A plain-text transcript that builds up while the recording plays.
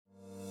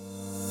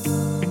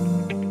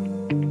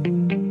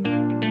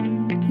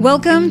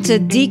Welcome to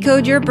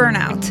Decode Your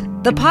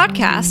Burnout, the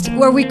podcast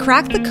where we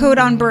crack the code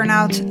on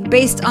burnout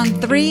based on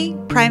three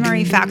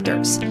primary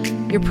factors: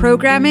 your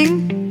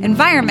programming,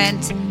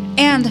 environment,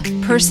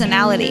 and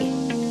personality.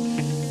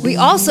 We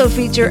also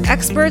feature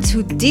experts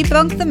who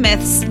debunk the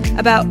myths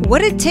about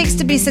what it takes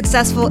to be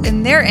successful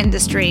in their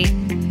industry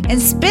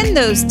and spin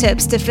those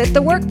tips to fit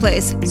the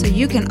workplace so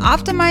you can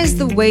optimize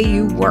the way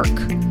you work.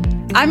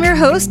 I'm your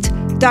host,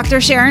 Dr.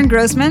 Sharon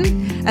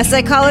Grossman, a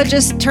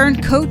psychologist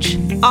turned coach,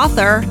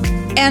 author,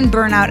 and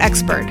burnout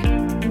expert.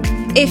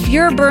 If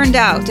you're burned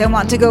out and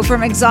want to go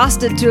from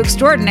exhausted to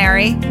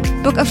extraordinary,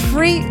 book a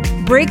free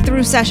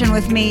breakthrough session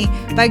with me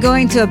by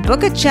going to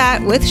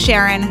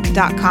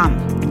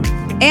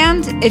bookachatwithsharon.com.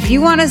 And if you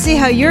want to see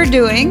how you're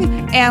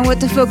doing and what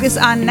to focus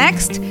on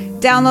next,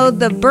 download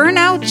the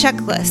Burnout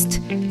Checklist.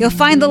 You'll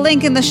find the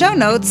link in the show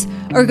notes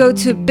or go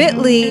to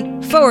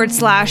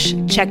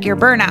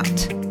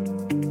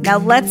bit.ly/checkyourburnout. Now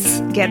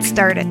let's get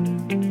started.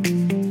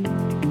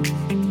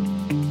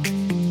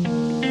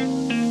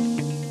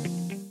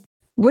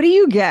 What do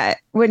you get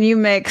when you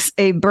mix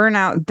a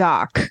burnout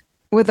doc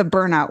with a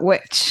burnout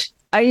witch?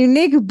 A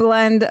unique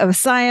blend of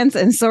science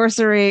and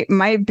sorcery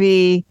might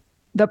be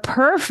the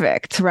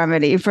perfect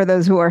remedy for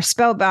those who are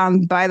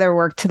spellbound by their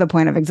work to the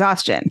point of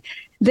exhaustion.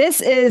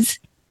 This is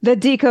the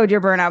Decode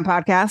Your Burnout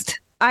podcast.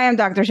 I am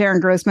Dr. Sharon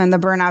Grossman, the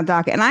Burnout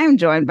Doc, and I am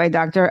joined by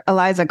Dr.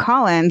 Eliza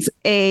Collins,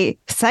 a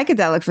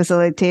psychedelic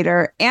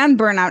facilitator and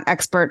burnout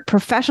expert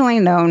professionally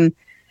known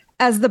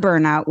as the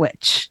Burnout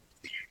Witch.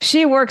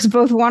 She works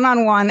both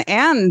one-on-one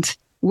and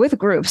with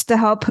groups to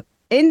help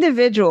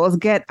individuals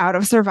get out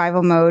of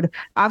survival mode,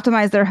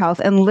 optimize their health,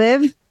 and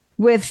live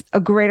with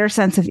a greater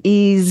sense of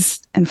ease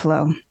and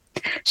flow.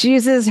 She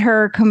uses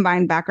her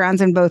combined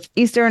backgrounds in both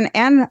Eastern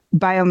and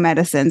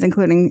biomedicines,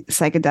 including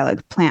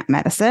psychedelic plant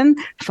medicine,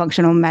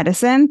 functional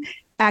medicine,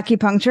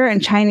 acupuncture,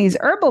 and Chinese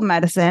herbal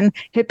medicine,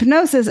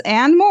 hypnosis,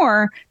 and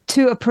more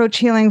to approach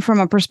healing from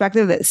a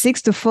perspective that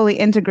seeks to fully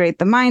integrate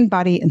the mind,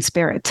 body, and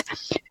spirit.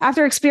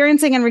 After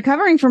experiencing and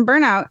recovering from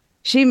burnout,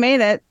 she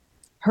made it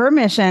her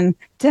mission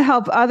to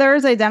help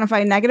others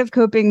identify negative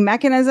coping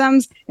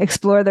mechanisms,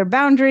 explore their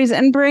boundaries,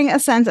 and bring a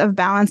sense of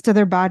balance to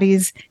their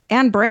bodies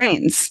and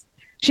brains.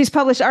 She's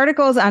published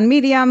articles on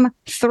Medium,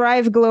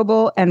 Thrive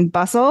Global, and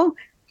Bustle.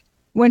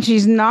 When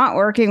she's not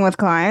working with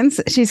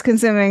clients, she's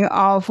consuming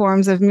all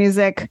forms of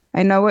music.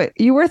 I know what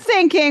you were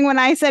thinking when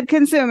I said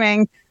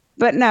consuming,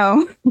 but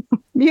no.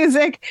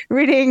 Music,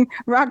 reading,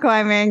 rock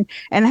climbing,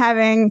 and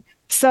having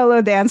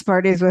solo dance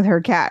parties with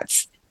her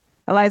cats.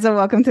 Eliza,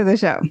 welcome to the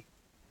show.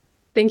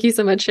 Thank you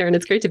so much, Sharon.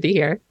 It's great to be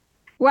here.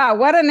 Wow,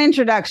 what an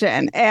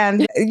introduction.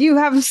 And you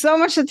have so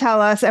much to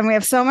tell us, and we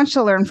have so much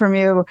to learn from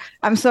you.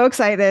 I'm so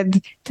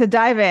excited to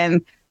dive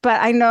in. But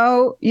I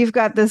know you've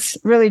got this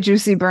really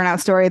juicy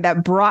burnout story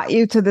that brought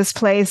you to this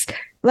place.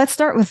 Let's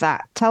start with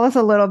that. Tell us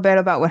a little bit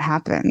about what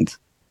happened.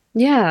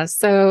 Yeah.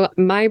 So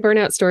my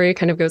burnout story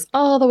kind of goes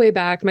all the way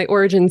back. My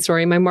origin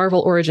story, my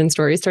Marvel origin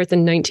story starts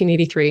in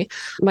 1983.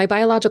 My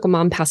biological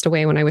mom passed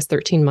away when I was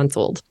 13 months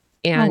old.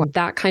 And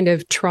that kind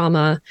of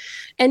trauma,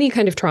 any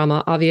kind of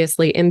trauma,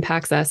 obviously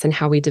impacts us and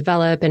how we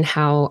develop and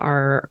how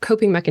our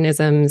coping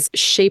mechanisms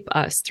shape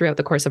us throughout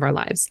the course of our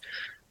lives.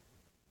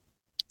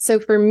 So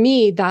for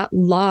me, that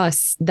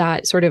loss,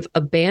 that sort of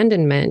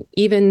abandonment,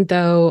 even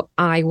though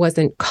I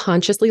wasn't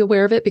consciously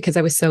aware of it because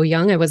I was so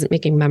young, I wasn't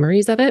making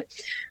memories of it,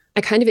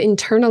 I kind of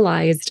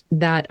internalized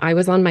that I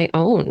was on my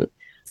own.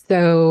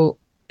 So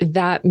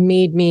that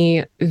made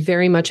me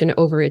very much an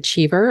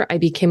overachiever. I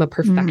became a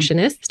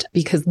perfectionist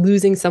because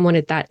losing someone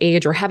at that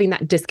age, or having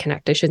that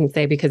disconnect, I shouldn't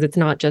say, because it's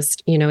not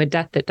just, a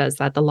death that does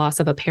that, the loss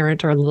of a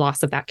parent or the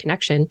loss of that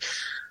connection,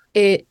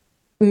 it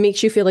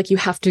makes you feel like you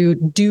have to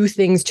do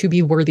things to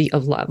be worthy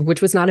of love,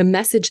 which was not a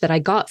message that I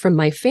got from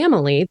my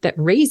family that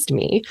raised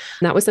me.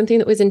 And that was something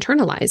that was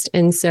internalized.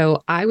 And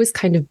so I was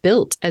kind of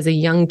built as a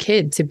young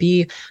kid to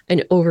be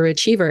an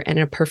overachiever and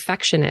a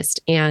perfectionist,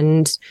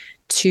 and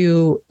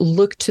to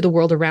look to the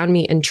world around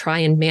me and try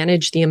and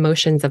manage the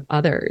emotions of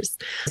others.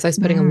 So I was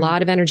putting a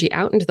lot of energy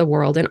out into the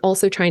world and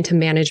also trying to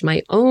manage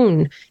my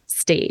own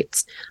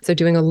state. So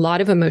doing a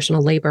lot of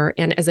emotional labor.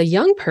 And as a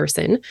young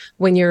person,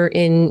 when you're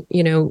in,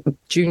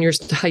 juniors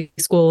to high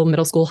school,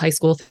 middle school, high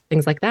school,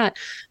 things like that,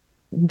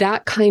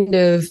 that kind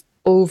of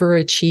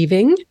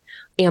overachieving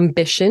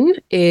ambition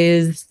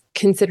is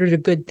considered a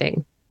good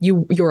thing.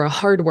 You're a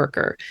hard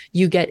worker,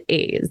 you get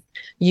A's,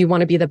 you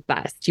want to be the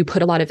best, you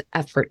put a lot of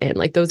effort in.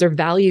 Like, those are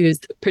values,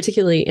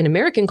 particularly in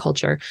American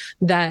culture,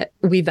 that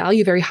we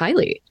value very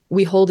highly.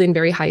 We hold in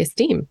very high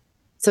esteem.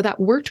 So that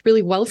worked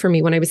really well for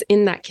me when I was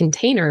in that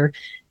container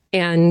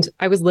and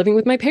I was living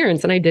with my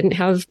parents and I didn't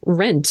have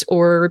rent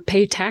or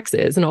pay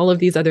taxes and all of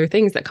these other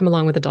things that come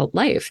along with adult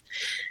life.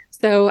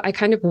 So I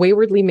kind of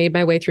waywardly made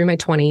my way through my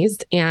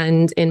 20s.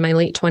 And in my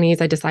late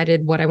 20s, I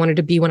decided what I wanted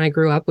to be when I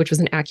grew up, which was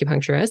an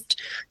acupuncturist.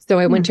 So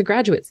I went to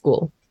graduate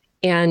school.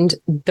 And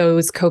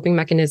those coping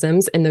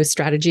mechanisms and those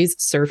strategies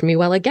served me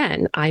well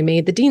again. I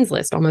made the dean's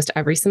list almost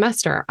every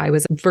semester. I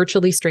was a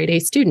virtually straight A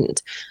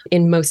student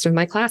in most of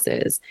my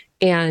classes.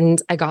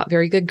 And I got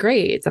very good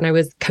grades. And I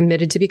was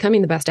committed to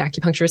becoming the best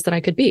acupuncturist that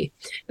I could be.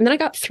 And then I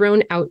got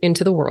thrown out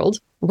into the world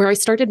where I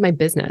started my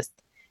business.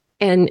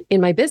 And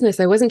in my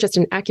business, I wasn't just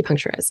an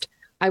acupuncturist.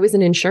 I was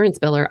an insurance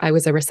biller. I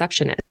was a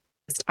receptionist.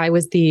 I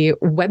was the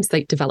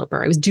website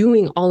developer. I was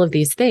doing all of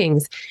these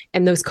things.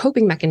 And those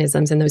coping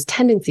mechanisms and those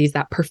tendencies,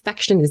 that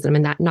perfectionism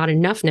and that not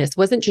enoughness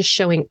wasn't just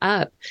showing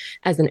up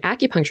as an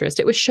acupuncturist.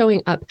 It was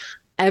showing up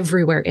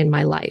everywhere in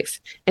my life.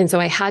 And so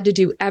I had to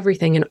do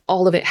everything and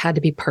all of it had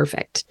to be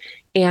perfect.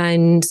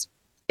 And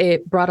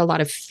it brought a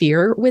lot of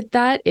fear with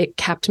that. It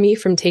kept me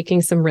from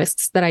taking some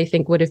risks that I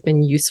think would have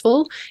been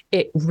useful.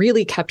 It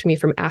really kept me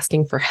from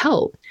asking for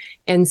help.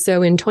 And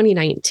so in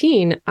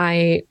 2019,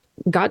 I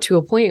got to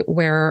a point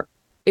where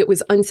it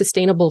was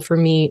unsustainable for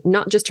me,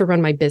 not just to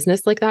run my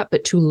business like that,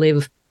 but to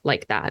live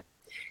like that.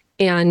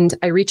 And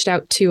I reached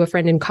out to a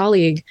friend and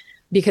colleague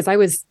because I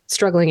was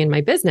struggling in my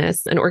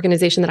business, an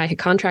organization that I had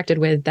contracted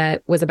with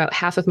that was about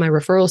half of my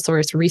referral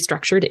source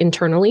restructured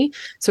internally.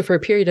 So for a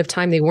period of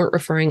time, they weren't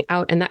referring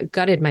out, and that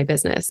gutted my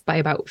business by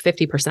about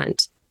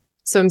 50%.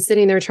 So I'm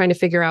sitting there trying to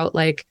figure out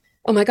like,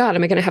 oh my God,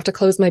 am I going to have to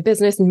close my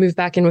business and move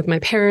back in with my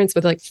parents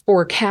with like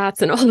 4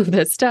 cats and all of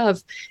this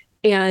stuff?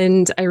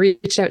 And I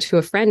reached out to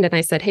a friend and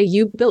I said, hey,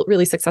 you built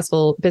really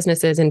successful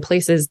businesses in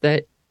places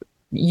that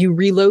you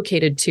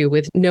relocated to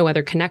with no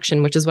other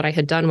connection, which is what I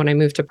had done when I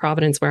moved to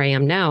Providence, where I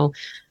am now.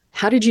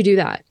 How did you do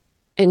that?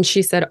 And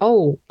she said,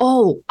 oh,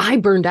 I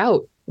burned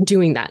out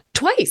doing that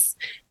twice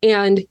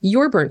and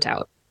you're burnt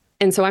out.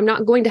 And so I'm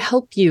not going to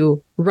help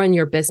you run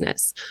your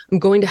business. I'm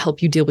going to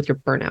help you deal with your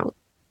burnout.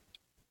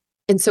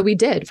 And so we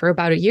did for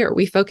about a year.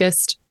 We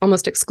focused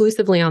almost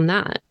exclusively on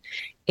that.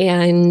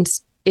 And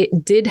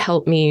it did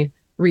help me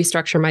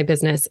restructure my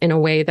business in a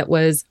way that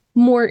was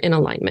more in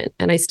alignment.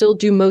 And I still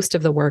do most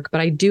of the work,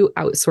 but I do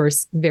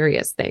outsource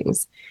various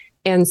things.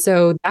 And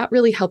so that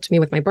really helped me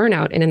with my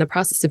burnout. And in the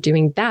process of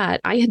doing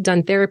that, I had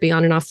done therapy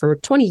on and off for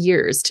 20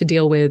 years to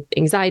deal with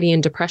anxiety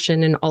and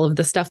depression and all of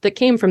the stuff that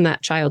came from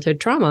that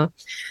childhood trauma.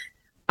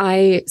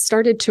 I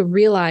started to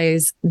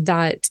realize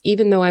that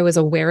even though I was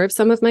aware of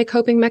some of my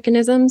coping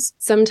mechanisms,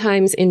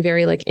 sometimes in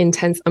very like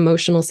intense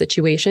emotional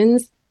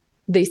situations,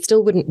 they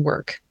still wouldn't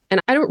work. And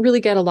I don't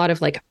really get a lot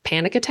of like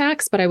panic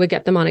attacks, but I would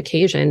get them on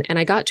occasion. And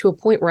I got to a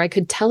point where I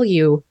could tell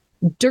you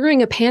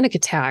during a panic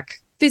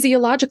attack,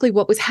 physiologically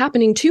what was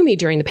happening to me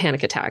during the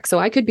panic attack. So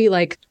I could be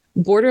like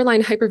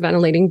borderline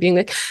hyperventilating, being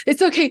like,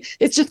 it's okay,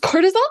 it's just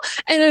cortisol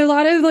and a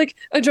lot of like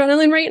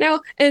adrenaline right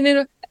now. And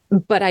then,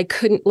 but I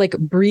couldn't, like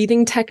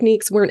breathing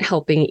techniques weren't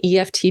helping.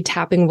 EFT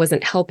tapping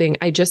wasn't helping.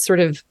 I just sort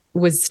of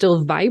was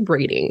still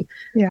vibrating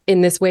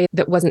in this way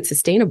that wasn't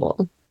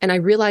sustainable. And I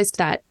realized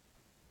that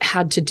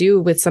had to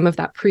do with some of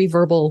that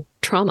pre-verbal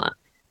trauma,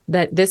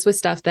 that this was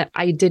stuff that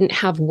I didn't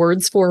have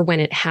words for when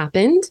it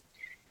happened.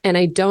 And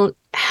I don't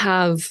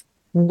have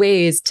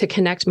ways to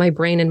connect my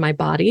brain and my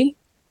body.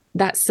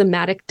 That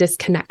somatic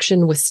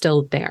disconnection was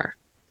still there.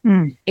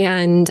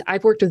 And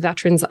I've worked with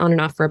veterans on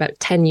and off for about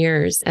 10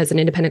 years as an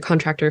independent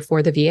contractor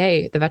for the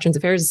VA, the Veterans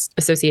Affairs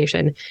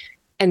Association.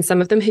 And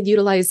some of them had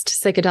utilized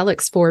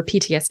psychedelics for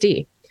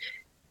PTSD.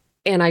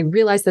 And I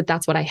realized that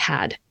that's what I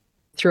had.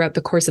 Throughout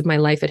the course of my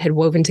life, it had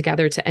woven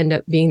together to end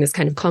up being this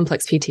kind of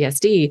complex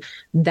PTSD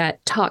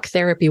that talk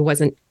therapy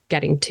wasn't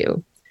getting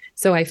to.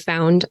 So I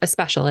found a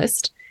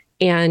specialist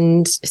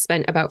and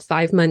spent about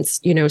 5 months,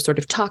 sort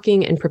of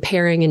talking and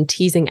preparing and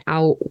teasing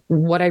out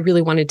what I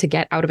really wanted to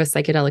get out of a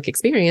psychedelic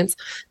experience.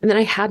 And then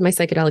I had my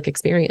psychedelic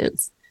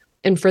experience.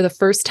 And for the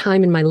first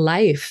time in my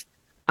life,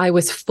 I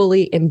was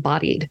fully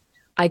embodied.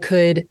 I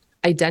could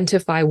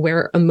identify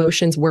where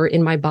emotions were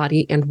in my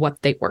body and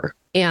what they were.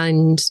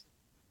 And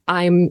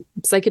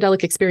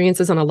psychedelic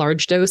experiences on a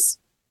large dose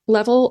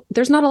level,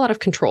 there's not a lot of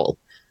control.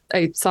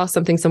 I saw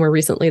something somewhere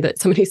recently that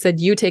somebody said,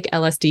 you take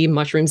LSD,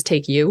 mushrooms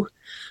take you.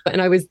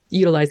 And I was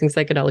utilizing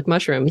psychedelic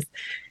mushrooms.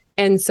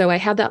 And so I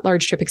had that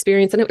large trip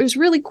experience and it was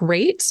really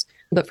great.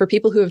 But for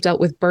people who have dealt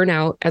with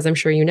burnout, as I'm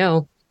sure you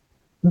know,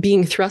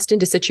 being thrust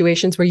into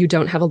situations where you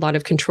don't have a lot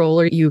of control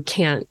or you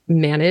can't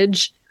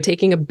manage,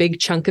 taking a big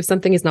chunk of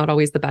something is not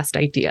always the best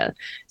idea.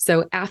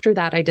 So after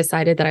that, I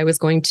decided that I was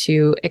going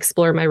to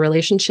explore my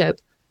relationship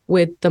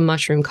with the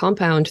mushroom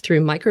compound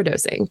through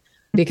microdosing,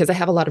 because I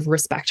have a lot of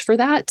respect for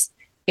that,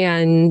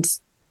 and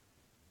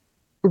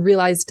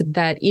realized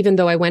that even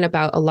though I went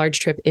about a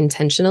large trip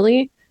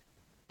intentionally,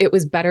 it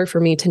was better for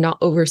me to not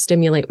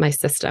overstimulate my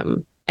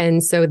system.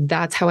 And so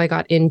that's how I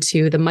got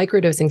into the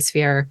microdosing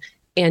sphere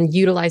and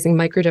utilizing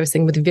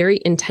microdosing with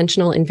very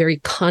intentional and very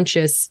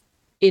conscious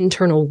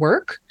internal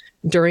work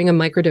during a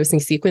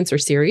microdosing sequence or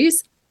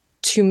series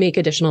to make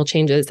additional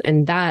changes.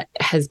 And that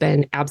has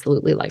been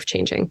absolutely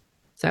life-changing.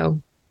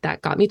 So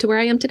that got me to where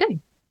I am today.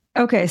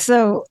 Okay,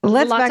 so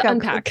let's back up.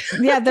 Unpack.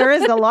 Yeah, there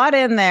is a lot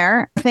in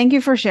there. Thank you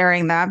for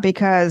sharing that,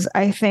 because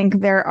I think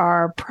there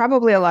are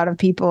probably a lot of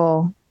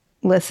people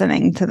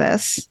listening to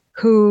this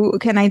who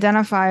can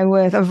identify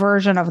with a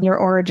version of your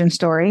origin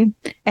story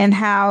and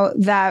how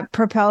that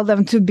propelled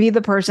them to be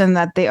the person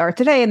that they are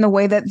today in the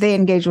way that they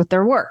engage with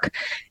their work.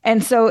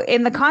 And so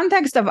in the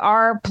context of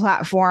our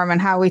platform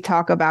and how we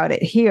talk about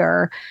it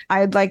here,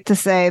 I'd like to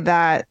say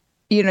that,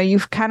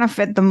 you've kind of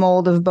fit the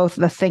mold of both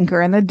the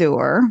thinker and the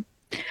doer.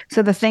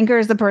 So the thinker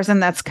is the person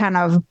that's kind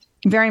of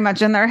very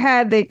much in their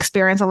head. They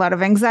experience a lot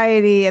of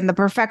anxiety, and the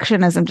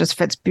perfectionism just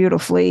fits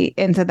beautifully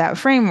into that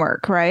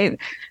framework, right?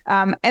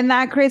 And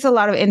that creates a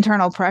lot of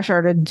internal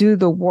pressure to do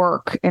the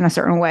work in a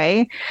certain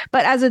way.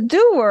 But as a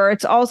doer,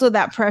 it's also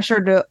that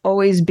pressure to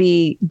always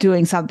be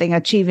doing something,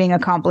 achieving,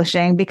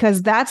 accomplishing,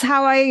 because that's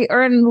how I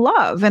earn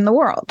love in the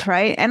world,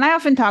 right? And I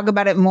often talk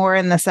about it more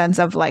in the sense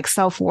of like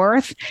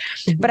self-worth,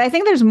 but I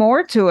think there's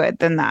more to it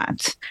than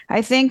that.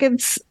 I think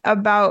it's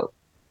about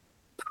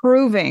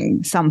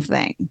proving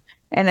something.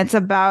 And it's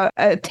about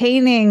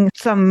attaining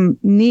some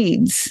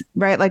needs,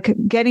 right? Like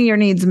getting your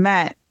needs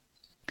met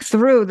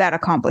through that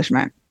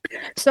accomplishment.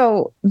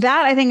 So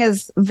that I think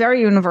is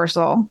very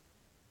universal.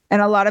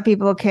 And a lot of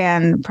people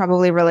can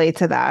probably relate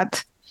to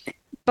that.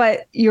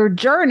 But your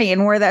journey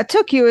and where that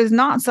took you is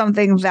not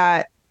something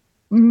that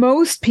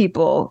most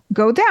people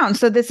go down.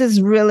 So this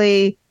is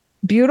really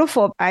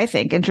beautiful, I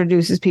think,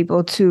 introduces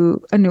people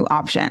to a new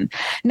option.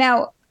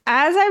 Now,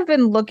 as I've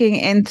been looking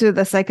into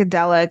the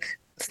psychedelic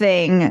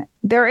thing,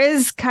 there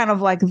is kind of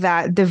like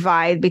that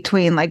divide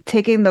between like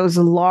taking those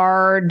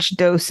large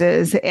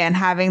doses and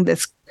having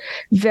this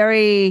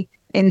very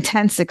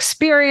intense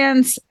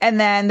experience, and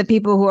then the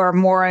people who are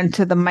more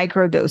into the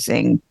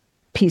microdosing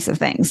piece of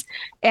things.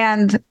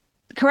 And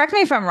correct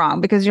me if I'm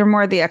wrong, because you're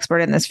more the expert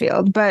in this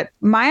field, but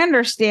my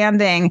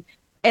understanding,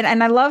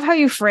 and I love how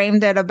you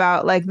framed it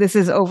about like, this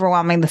is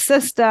overwhelming the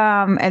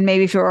system. And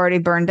maybe if you're already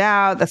burned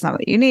out, that's not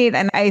what you need.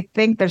 And I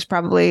think there's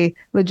probably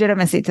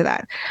legitimacy to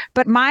that.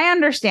 But my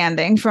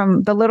understanding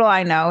from the little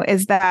I know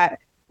is that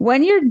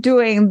when you're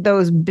doing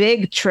those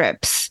big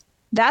trips,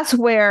 that's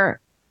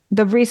where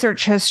the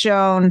research has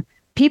shown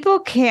people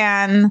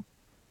can,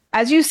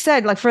 as you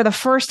said, like for the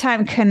first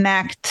time,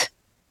 connect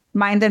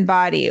mind and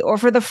body, or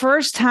for the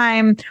first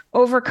time,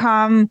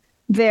 overcome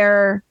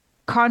their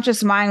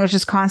conscious mind, which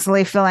is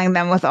constantly filling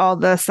them with all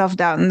the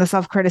self-doubt and the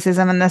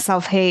self-criticism and the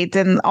self-hate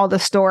and all the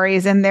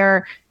stories. And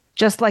they're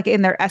just like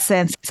in their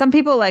essence. Some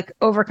people like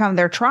overcome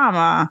their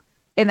trauma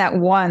in that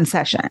one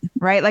session,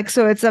 right? Like,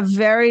 so it's a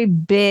very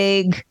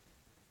big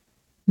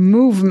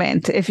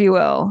movement, if you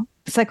will,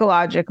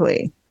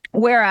 psychologically.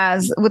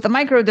 Whereas with the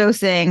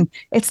microdosing,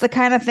 it's the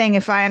kind of thing,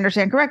 if I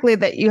understand correctly,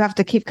 that you have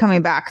to keep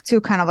coming back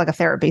to, kind of like a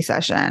therapy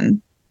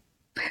session.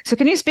 So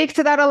can you speak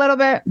to that a little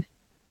bit?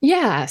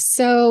 Yeah.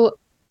 So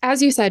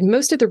as you said,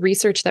 most of the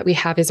research that we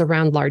have is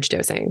around large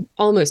dosing,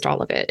 almost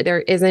all of it.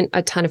 There isn't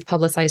a ton of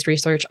publicized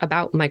research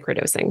about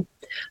microdosing.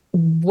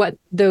 What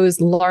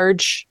those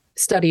larger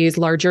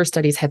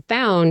studies have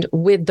found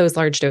with those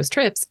large dose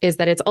trips is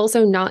that it's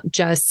also not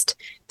just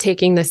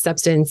taking this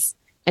substance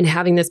and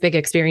having this big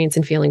experience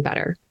and feeling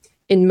better.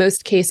 In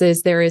most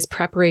cases, there is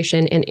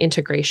preparation and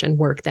integration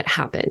work that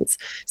happens.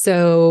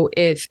 So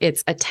if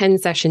it's a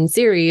 10-session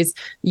series,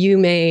 you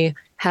may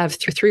have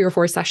 3 or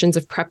 4 sessions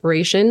of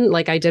preparation,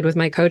 like I did with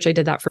my coach. I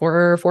did that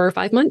for 4 or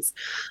 5 months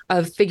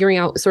of figuring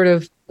out sort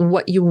of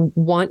what you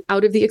want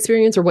out of the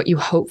experience or what you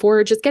hope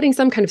for, just getting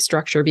some kind of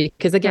structure.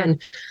 Because again,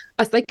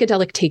 a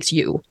psychedelic takes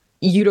you.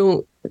 You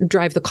don't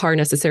drive the car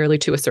necessarily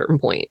to a certain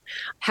point.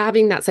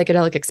 Having that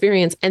psychedelic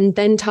experience and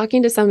then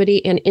talking to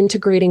somebody and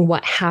integrating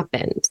what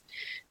happened.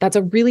 That's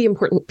a really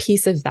important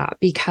piece of that,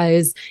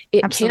 because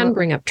it can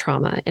bring up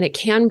trauma and it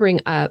can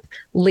bring up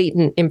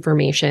latent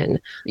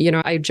information.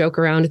 I joke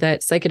around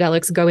that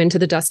psychedelics go into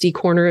the dusty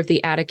corner of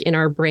the attic in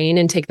our brain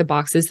and take the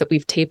boxes that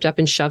we've taped up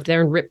and shoved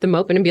there and rip them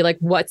open and be like,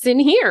 what's in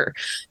here?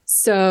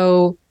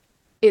 So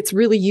it's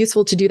really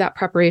useful to do that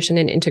preparation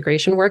and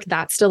integration work.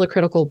 That's still a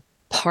critical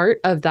part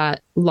of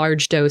that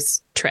large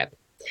dose trip.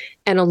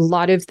 And a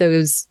lot of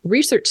those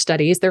research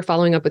studies, they're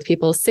following up with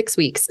people 6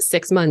 weeks,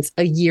 6 months,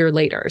 a year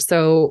later.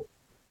 So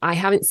I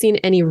haven't seen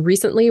any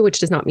recently, which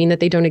does not mean that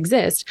they don't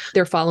exist.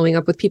 They're following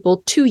up with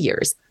people 2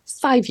 years,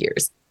 5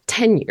 years,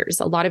 10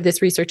 years. A lot of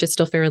this research is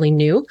still fairly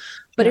new,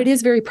 but it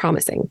is very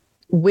promising.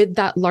 With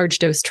that large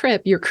dose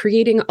trip, you're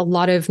creating a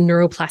lot of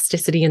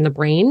neuroplasticity in the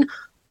brain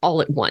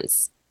all at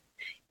once.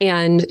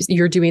 And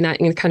you're doing that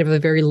in kind of a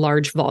very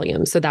large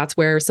volume. So that's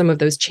where some of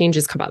those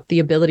changes come up. The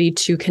ability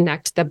to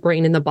connect the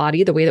brain and the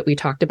body, the way that we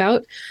talked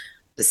about.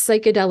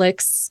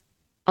 Psychedelics,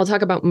 I'll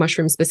talk about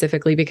mushrooms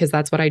specifically because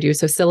that's what I do.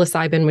 So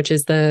psilocybin, which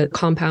is the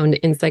compound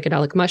in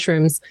psychedelic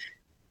mushrooms,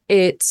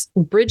 it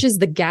bridges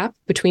the gap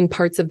between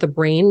parts of the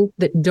brain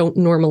that don't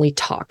normally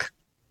talk.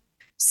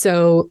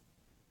 So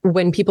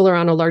when people are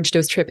on a large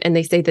dose trip and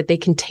they say that they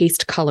can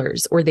taste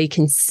colors or they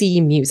can see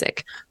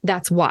music,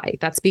 that's why.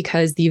 That's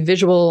because the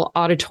visual,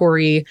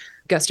 auditory,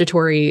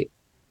 gustatory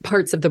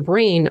parts of the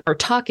brain are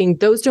talking.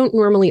 Those don't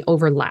normally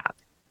overlap.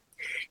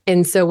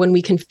 And so when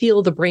we can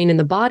feel the brain and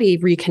the body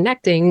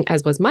reconnecting,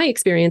 as was my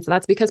experience,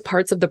 that's because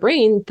parts of the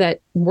brain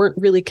that weren't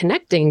really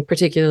connecting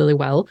particularly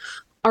well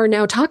are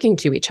now talking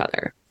to each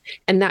other.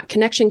 And that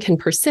connection can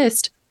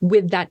persist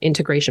with that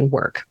integration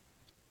work.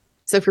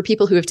 So for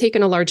people who have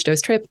taken a large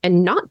dose trip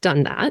and not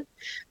done that,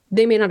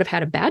 they may not have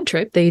had a bad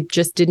trip. They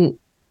just didn't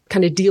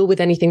kind of deal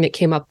with anything that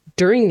came up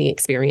during the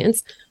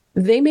experience.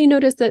 They may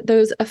notice that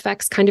those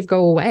effects kind of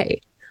go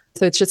away.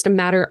 So it's just a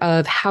matter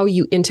of how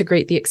you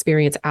integrate the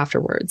experience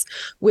afterwards.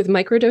 With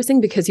microdosing,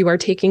 because you are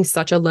taking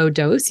such a low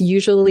dose,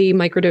 usually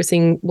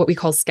microdosing, what we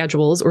call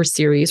schedules or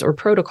series or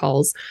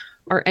protocols,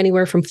 are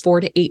anywhere from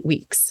 4 to 8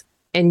 weeks.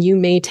 And you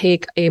may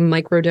take a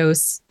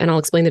microdose, and I'll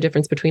explain the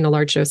difference between a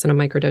large dose and a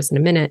microdose in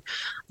a minute.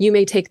 You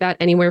may take that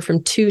anywhere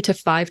from 2 to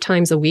 5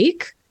 times a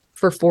week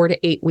for 4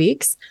 to 8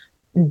 weeks,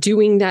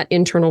 doing that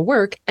internal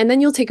work. And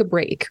then you'll take a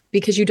break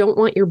because you don't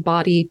want your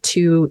body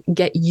to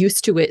get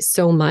used to it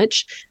so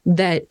much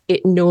that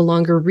it no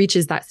longer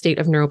reaches that state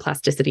of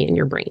neuroplasticity in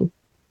your brain.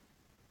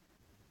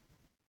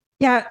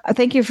 Yeah,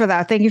 thank you for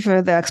that. Thank you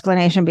for the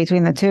explanation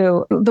between the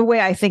two. The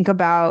way I think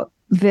about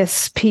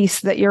this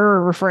piece that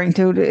you're referring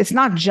to, it's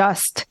not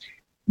just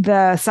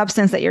the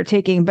substance that you're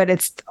taking, but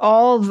it's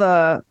all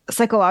the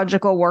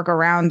psychological work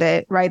around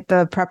it, right?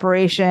 The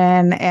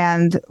preparation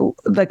and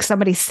like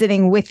somebody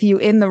sitting with you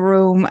in the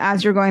room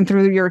as you're going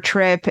through your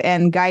trip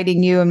and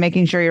guiding you and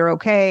making sure you're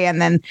okay.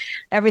 And then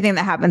everything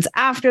that happens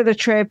after the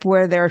trip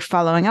where they're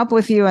following up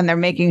with you and they're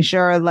making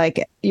sure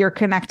like you're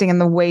connecting in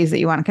the ways that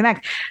you want to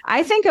connect.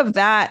 I think of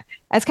that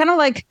as kind of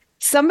like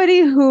somebody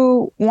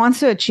who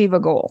wants to achieve a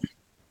goal.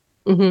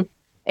 Mm-hmm.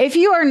 If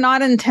you are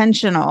not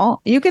intentional,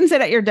 you can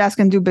sit at your desk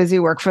and do busy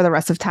work for the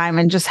rest of time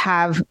and just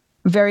have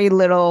very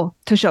little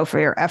to show for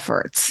your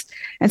efforts.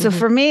 And so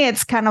for me,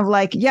 it's kind of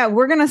like, yeah,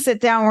 we're going to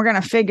sit down. We're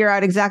going to figure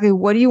out exactly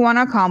what do you want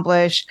to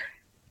accomplish?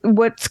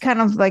 What's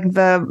kind of like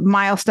the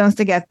milestones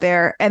to get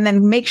there? And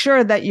then make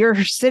sure that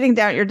you're sitting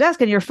down at your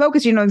desk and you're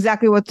focused. You know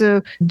exactly what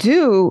to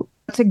do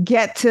to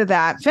get to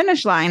that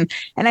finish line.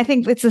 And I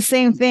think it's the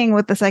same thing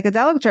with the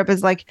psychedelic trip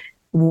is like,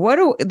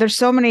 there's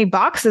so many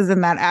boxes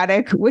in that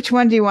attic. Which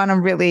one do you want to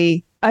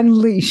really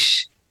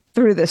unleash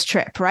through this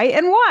trip, right?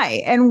 And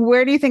why? And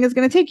where do you think it's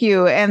going to take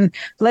you? And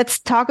let's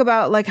talk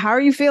about like, how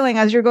are you feeling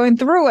as you're going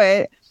through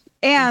it?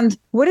 And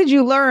what did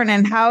you learn?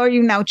 And how are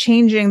you now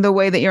changing the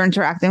way that you're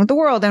interacting with the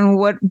world? And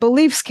what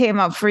beliefs came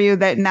up for you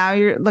that now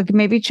you're like,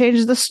 maybe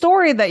change the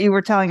story that you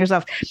were telling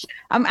yourself?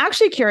 I'm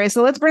actually curious.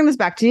 So let's bring this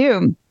back to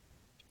you.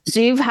 So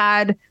you've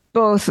had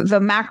both the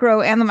macro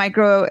and the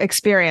micro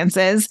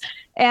experiences.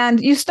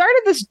 And you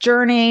started this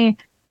journey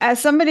as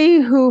somebody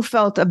who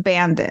felt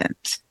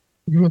abandoned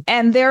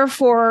and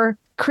therefore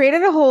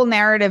created a whole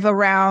narrative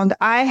around,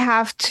 I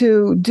have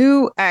to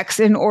do X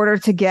in order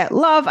to get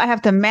love. I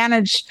have to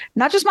manage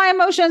not just my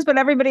emotions, but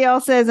everybody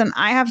else's, and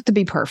I have to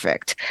be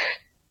perfect.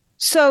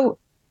 So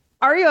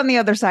are you on the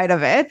other side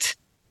of it?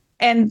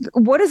 And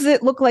what does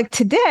it look like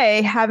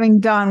today, having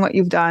done what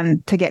you've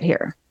done to get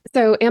here?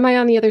 So am I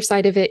on the other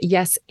side of it?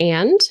 Yes.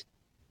 And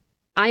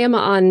I am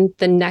on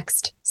the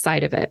next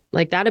side of it.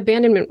 Like that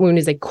abandonment wound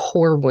is a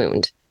core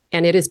wound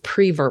and it is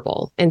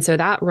pre-verbal. And so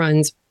that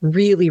runs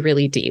really,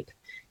 really deep.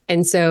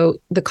 And so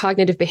the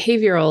cognitive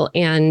behavioral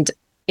and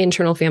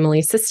internal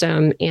family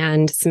system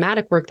and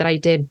somatic work that I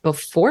did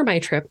before my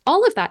trip,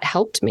 all of that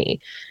helped me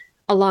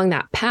along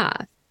that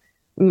path.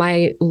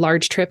 My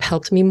large trip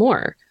helped me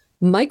more.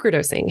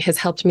 Microdosing has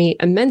helped me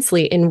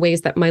immensely in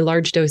ways that my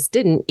large dose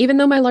didn't, even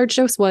though my large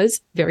dose was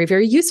very,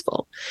 very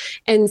useful.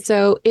 And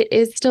so it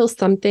is still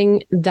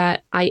something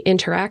that I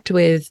interact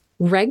with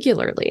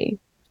regularly,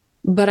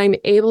 but I'm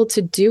able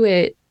to do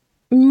it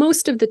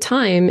most of the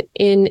time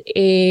in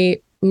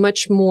a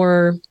much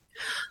more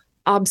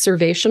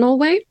observational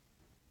way,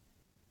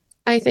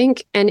 I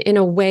think, and in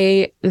a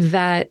way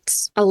that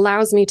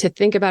allows me to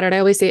think about it. I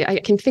always say I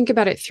can think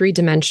about it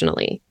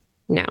 3-dimensionally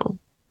now.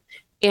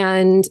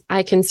 And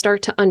I can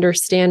start to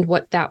understand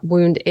what that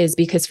wound is,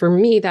 because for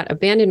me, that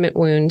abandonment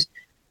wound,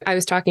 I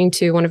was talking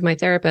to one of my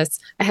therapists.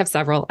 I have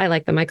several. I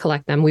like them. I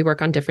collect them. We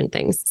work on different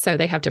things. So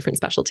they have different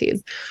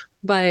specialties.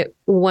 But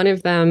one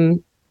of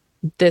them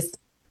this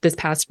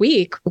past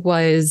week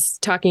was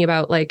talking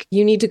about like,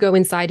 you need to go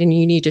inside and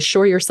you need to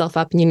shore yourself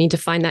up and you need to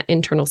find that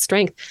internal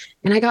strength.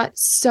 And I got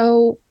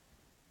so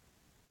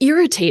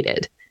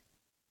irritated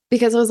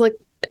because I was like,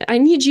 I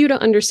need you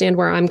to understand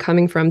where I'm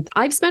coming from.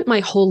 I've spent my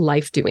whole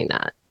life doing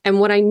that. And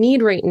what I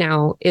need right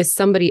now is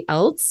somebody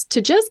else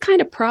to just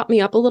kind of prop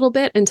me up a little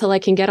bit until I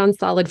can get on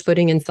solid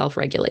footing and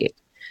self-regulate.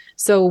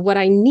 So what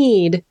I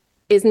need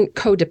isn't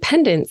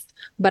codependence,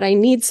 but I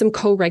need some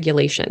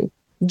co-regulation,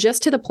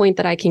 just to the point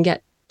that I can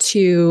get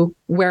to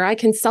where I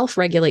can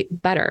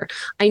self-regulate better.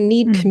 I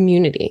need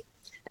community.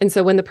 And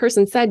so when the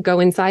person said, go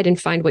inside and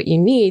find what you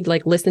need,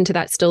 like listen to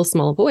that still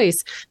small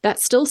voice, that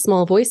still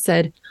small voice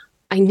said,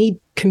 I need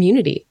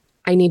community.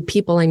 I need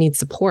people. I need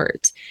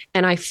support.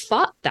 And I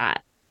fought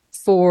that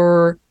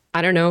for,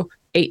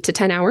 8 to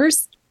 10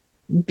 hours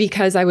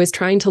because I was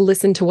trying to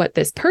listen to what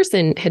this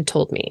person had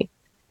told me.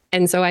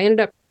 And so I ended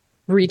up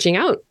reaching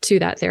out to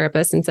that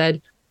therapist and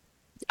said,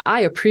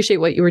 I appreciate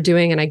what you were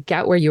doing and I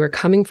get where you were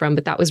coming from,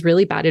 but that was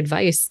really bad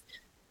advice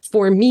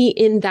for me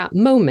in that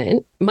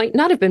moment might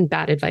not have been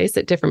bad advice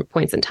at different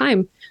points in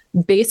time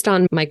based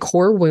on my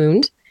core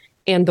wound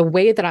and the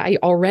way that I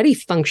already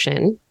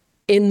function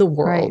in the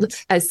world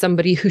as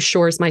somebody who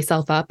shores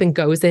myself up and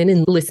goes in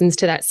and listens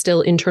to that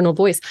still internal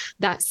voice,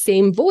 that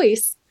same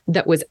voice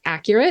that was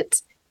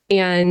accurate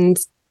and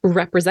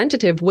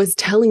representative was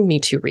telling me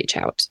to reach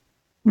out.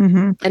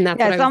 Mm-hmm. And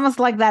that's it's almost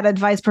like that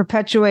advice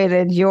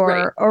perpetuated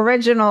your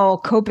original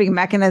coping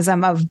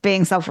mechanism of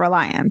being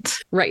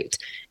self-reliant. Right.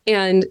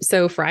 And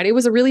so Friday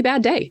was a really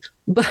bad day,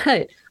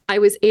 but I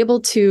was able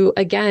to,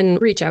 again,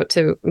 reach out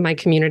to my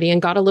community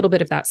and got a little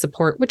bit of that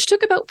support, which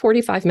took about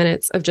 45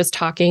 minutes of just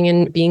talking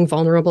and being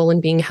vulnerable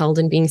and being held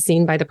and being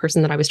seen by the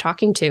person that I was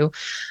talking to.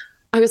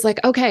 I was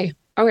like, okay,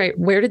 all right,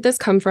 where did this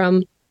come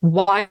from?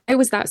 Why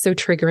was that so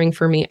triggering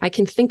for me? I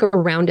can think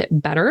around it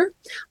better.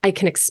 I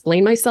can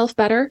explain myself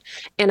better.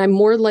 And I'm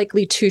more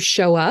likely to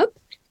show up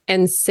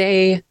and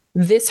say,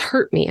 this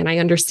hurt me. And I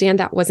understand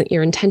that wasn't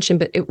your intention,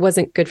 but it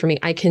wasn't good for me.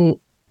 I can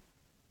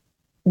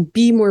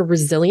be more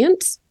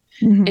resilient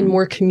and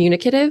more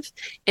communicative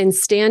and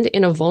stand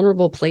in a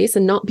vulnerable place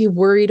and not be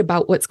worried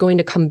about what's going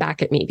to come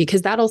back at me,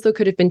 because that also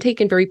could have been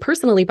taken very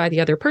personally by the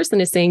other person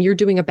as saying you're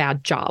doing a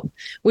bad job,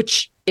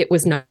 which it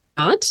was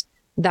not.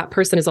 That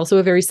person is also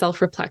a very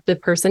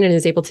self-reflective person and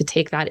is able to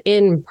take that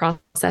in,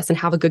 process, and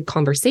have a good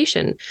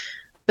conversation.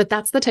 But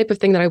that's the type of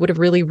thing that I would have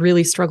really,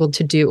 really struggled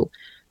to do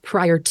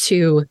prior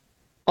to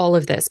all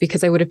of this,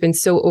 because I would have been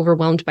so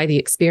overwhelmed by the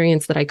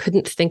experience that I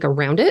couldn't think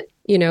around it,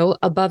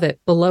 above it,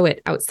 below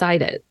it,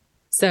 outside it.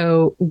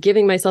 So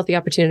giving myself the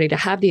opportunity to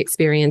have the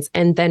experience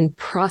and then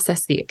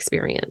process the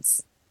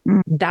experience,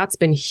 that's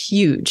been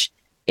huge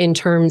in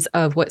terms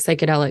of what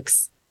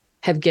psychedelics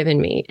have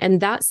given me.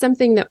 And that's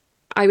something that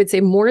I would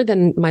say more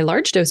than my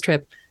large dose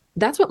trip,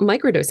 that's what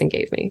microdosing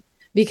gave me.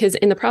 Because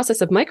in the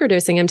process of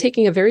microdosing, I'm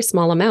taking a very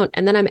small amount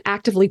and then I'm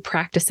actively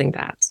practicing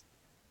that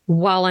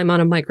while I'm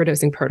on a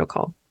microdosing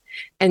protocol.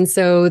 And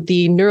so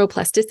the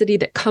neuroplasticity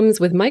that comes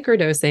with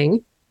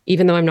microdosing,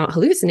 even though I'm not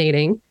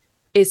hallucinating,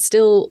 is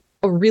still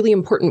a really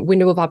important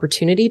window of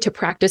opportunity to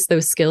practice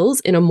those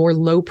skills in a more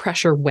low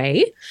pressure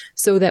way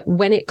so that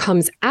when it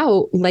comes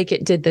out, like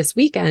it did this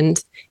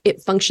weekend,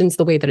 it functions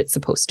the way that it's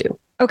supposed to.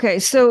 Okay.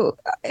 So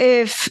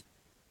if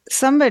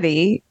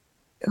somebody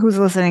who's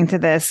listening to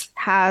this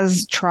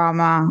has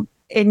trauma,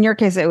 in your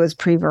case, it was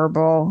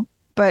pre-verbal,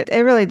 but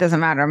it really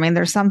doesn't matter. I mean,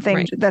 there's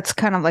something that's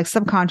kind of like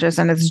subconscious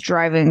and it's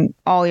driving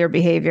all your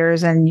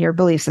behaviors and your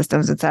belief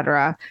systems, et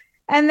cetera.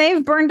 And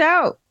they've burned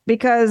out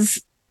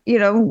because,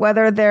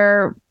 whether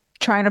they're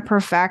trying to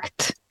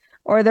perfect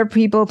or they're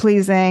people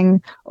pleasing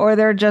or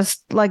they're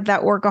just like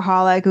that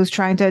workaholic who's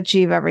trying to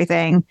achieve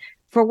everything,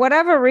 for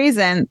whatever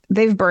reason,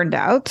 they've burned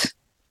out.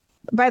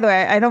 By the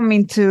way, I don't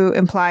mean to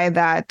imply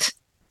that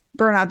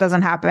burnout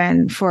doesn't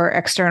happen for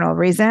external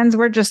reasons.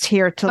 We're just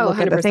here to look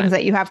 100%. At the things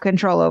that you have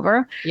control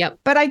over. Yep.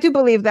 But I do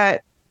believe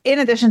that in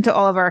addition to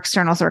all of our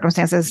external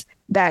circumstances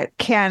that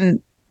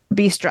can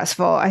be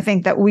stressful, I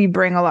think that we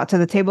bring a lot to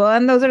the table.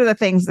 And those are the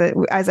things that,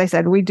 as I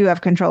said, we do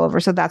have control over.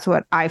 So that's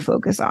what I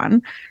focus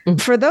on.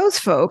 For those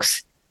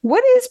folks,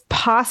 what is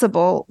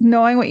possible,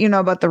 knowing what you know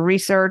about the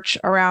research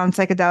around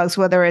psychedelics,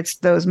 whether it's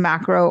those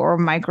macro or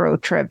micro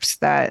trips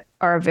that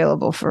are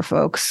available for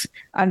folks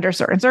under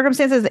certain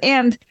circumstances,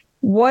 and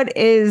what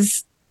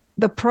is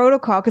the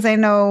protocol? Because I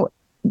know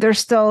there's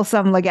still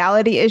some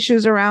legality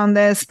issues around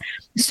this.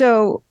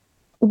 So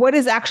what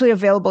is actually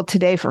available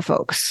today for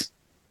folks?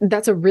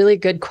 That's a really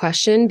good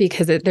question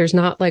because there's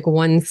not like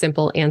one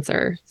simple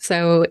answer.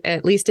 So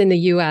at least in the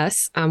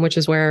US, which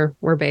is where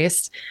we're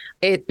based,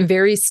 it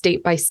varies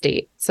state by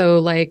state. So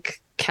like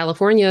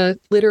California,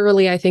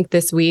 literally, I think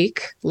this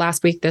week,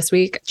 just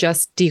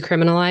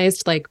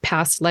decriminalized, like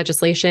passed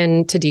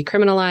legislation to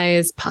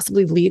decriminalize,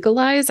 possibly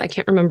legalize. I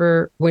can't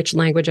remember which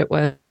language it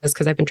was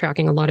because I've been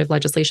tracking a lot of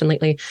legislation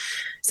lately.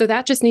 So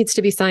that just needs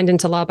to be signed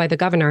into law by the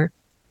governor.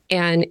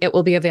 And it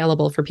will be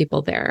available for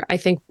people there, I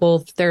think,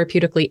 both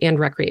therapeutically and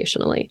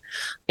recreationally.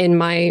 In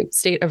my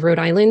state of Rhode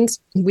Island,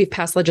 we've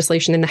passed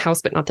legislation in the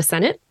House, but not the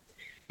Senate.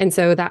 And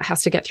so that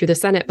has to get through the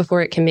Senate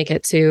before it can make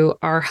it to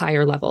our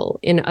higher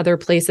level. In other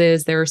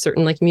places, there are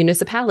certain like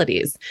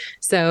municipalities.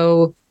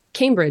 So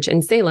Cambridge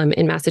and Salem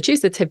in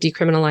Massachusetts have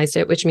decriminalized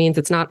it, which means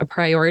it's not a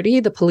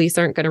priority. The police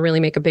aren't going to really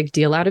make a big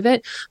deal out of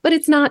it, but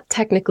it's not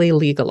technically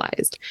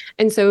legalized.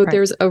 And so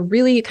there's a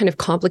really kind of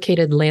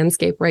complicated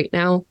landscape right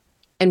now.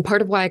 And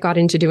part of why I got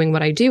into doing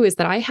what I do is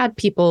that I had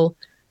people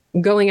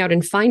going out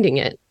and finding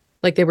it.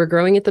 Like they were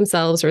growing it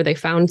themselves, or they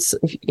found,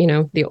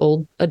 the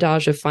old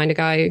adage of find a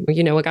guy,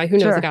 a guy who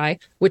knows a guy,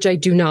 which I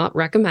do not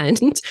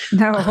recommend.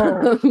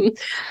 No.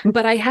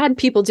 But I had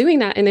people doing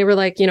that and they were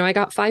like, I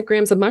got 5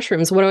 grams of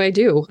mushrooms. What do I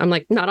do? I'm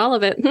like, not all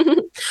of it.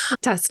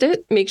 Test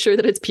it. Make sure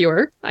that it's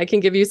pure. I can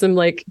give you some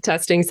like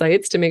testing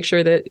sites to make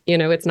sure that,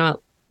 it's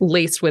not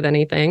laced with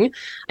anything.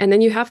 And then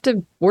you have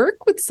to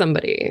work with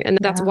somebody. And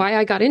that's why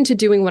I got into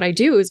doing what I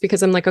do, is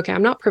because I'm like, okay,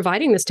 I'm not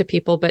providing this to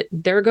people, but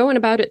they're going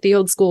about it the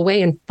old school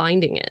way and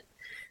finding it.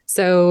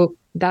 So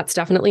that's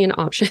definitely an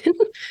option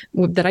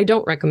that I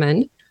don't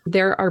recommend.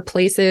 There are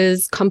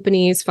places,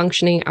 companies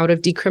functioning out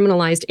of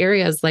decriminalized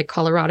areas like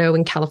Colorado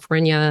and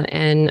California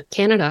and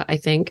Canada, I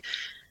think,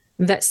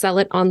 that sell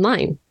it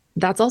online.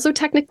 That's also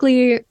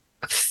technically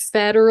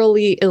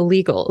federally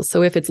illegal.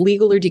 So if it's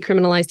legal or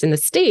decriminalized in the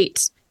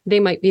state, they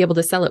might be able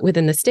to sell it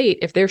within the state.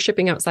 If they're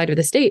shipping outside of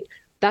the state,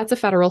 that's a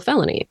federal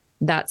felony.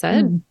 That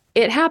said,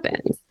 it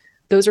happens.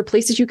 Those are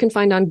places you can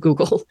find on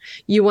Google.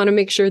 You want to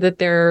make sure that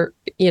they're,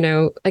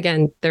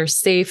 again, they're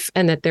safe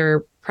and that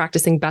they're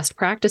practicing best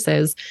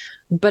practices,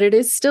 but it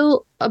is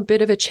still a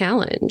bit of a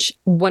challenge.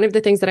 One of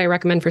the things that I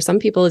recommend for some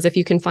people is if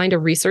you can find a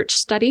research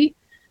study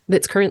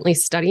that's currently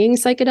studying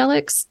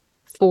psychedelics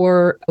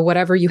for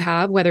whatever you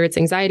have, whether it's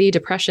anxiety,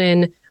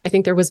 depression. I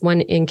think there was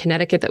one in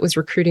Connecticut that was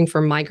recruiting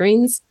for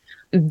migraines.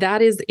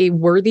 That is a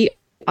worthy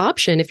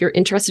option. If you're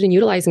interested in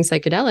utilizing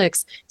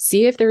psychedelics,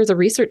 see if there is a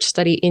research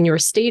study in your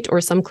state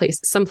or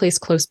someplace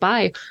close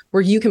by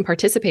where you can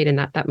participate in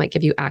that. That might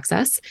give you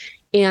access.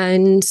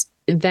 And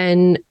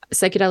then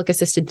psychedelic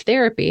assisted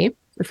therapy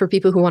for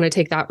people who want to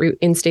take that route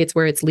in states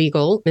where it's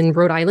legal. In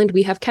Rhode Island,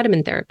 we have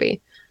ketamine therapy.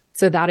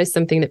 So that is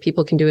something that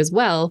people can do as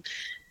well.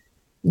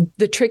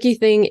 The tricky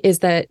thing is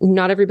that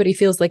not everybody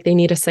feels like they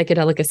need a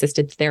psychedelic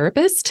assisted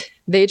therapist.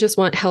 They just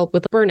want help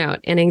with burnout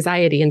and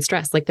anxiety and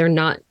stress. Like they're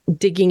not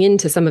digging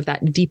into some of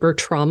that deeper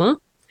trauma.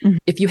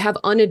 If you have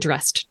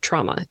unaddressed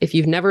trauma, if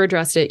you've never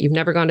addressed it, you've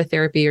never gone to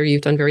therapy, or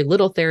you've done very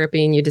little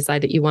therapy and you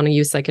decide that you want to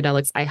use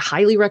psychedelics, I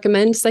highly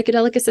recommend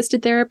psychedelic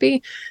assisted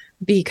therapy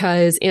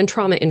and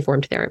trauma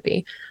informed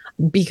therapy,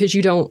 because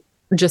you don't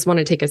just want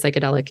to take a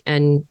psychedelic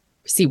and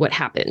see what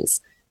happens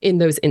in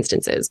those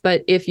instances.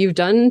 But if you've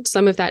done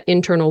some of that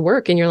internal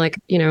work and you're like,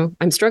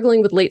 I'm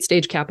struggling with late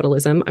stage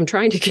capitalism, I'm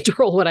trying to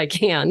control what I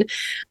can,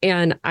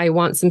 and I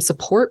want some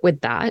support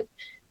with that,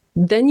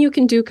 then you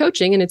can do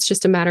coaching. And it's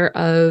just a matter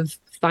of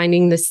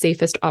finding the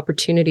safest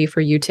opportunity for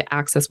you to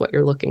access what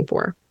you're looking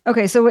for.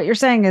 Okay. So what you're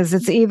saying is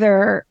it's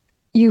either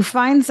you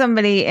find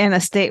somebody in a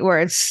state where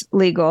it's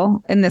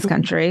legal in this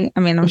country. I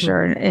mean, I'm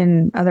sure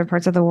in other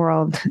parts of the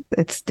world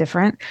it's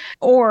different.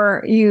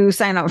 Or you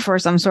sign up for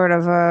some sort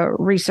of a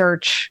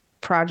research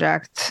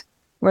project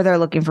where they're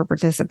looking for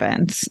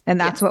participants. And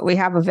that's what we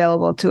have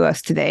available to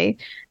us today.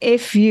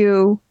 If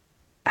you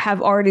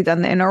have already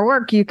done the inner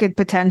work, you could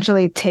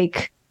potentially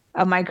take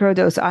a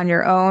microdose on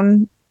your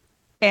own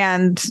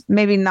and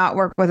maybe not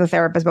work with a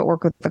therapist, but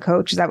work with the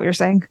coach. Is that what you're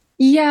saying?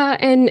 Yeah.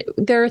 And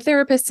there are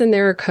therapists and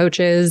there are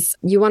coaches.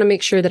 You want to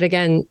make sure that,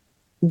 again,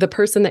 the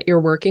person that you're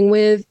working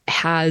with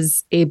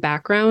has a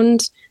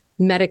background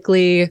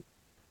medically,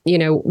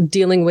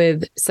 dealing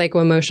with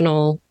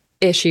psycho-emotional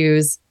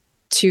issues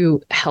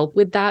to help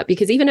with that.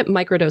 Because even at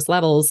microdose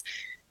levels,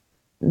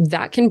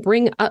 that can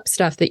bring up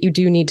stuff that you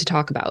do need to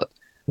talk about.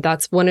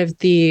 That's one of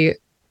the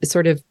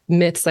sort of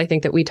myths I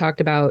think that we talked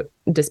about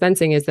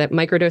dispensing, is that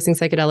microdosing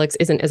psychedelics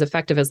isn't as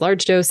effective as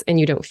large dose and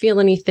you don't feel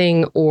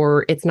anything,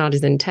 or it's not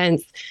as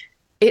intense.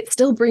 It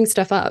still brings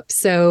stuff up.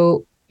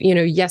 So,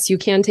 yes, you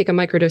can take a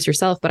microdose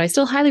yourself, but I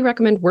still highly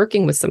recommend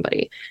working with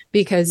somebody,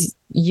 because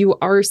you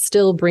are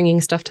still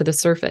bringing stuff to the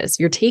surface.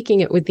 You're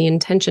taking it with the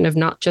intention of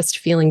not just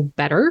feeling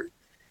better.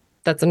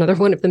 That's another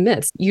one of the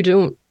myths. You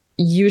don't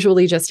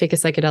usually just take a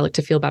psychedelic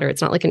to feel better.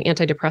 It's not like an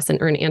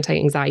antidepressant or an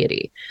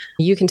anti-anxiety.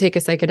 You can take a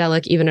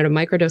psychedelic even at a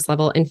microdose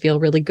level and feel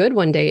really good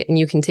one day, and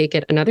you can take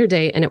it another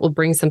day and it will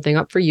bring something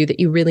up for you that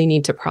you really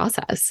need to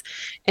process.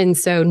 And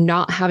so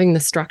not having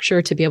the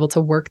structure to be able to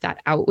work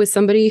that out with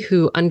somebody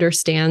who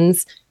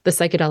understands the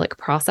psychedelic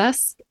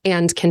process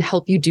and can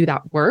help you do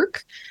that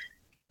work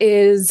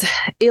is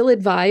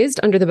ill-advised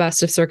under the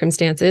best of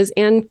circumstances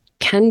and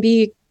can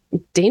be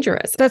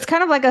dangerous. So it's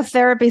kind of like a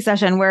therapy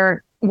session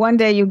where one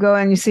day you go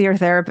and you see your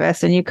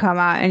therapist and you come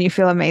out and you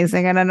feel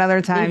amazing. And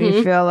another time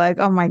you feel like,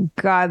 oh my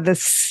God, this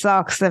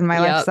sucks and my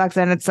life sucks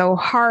and it's so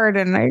hard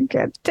and I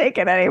can't take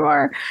it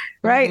anymore.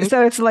 Right.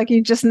 So it's like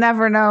you just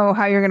never know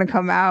how you're going to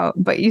come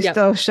out, but you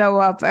still show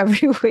up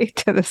every week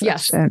to the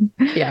session.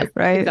 Yes.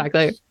 Right.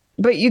 Exactly.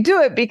 But you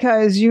do it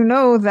because you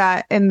know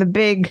that in the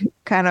big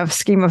kind of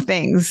scheme of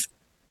things,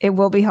 it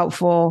will be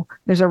helpful.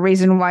 There's a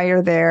reason why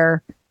you're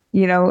there,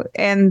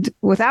 and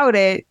without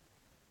it,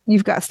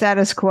 you've got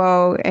status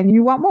quo and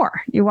you want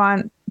more. You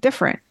want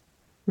different.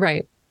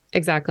 Right.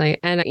 Exactly.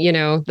 And,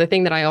 the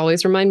thing that I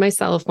always remind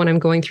myself when I'm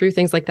going through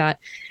things like that,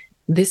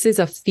 this is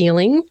a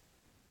feeling,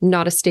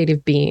 not a state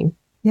of being.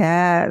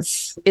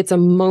 Yes. It's a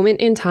moment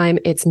in time.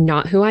 It's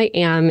not who I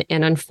am.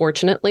 And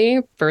unfortunately,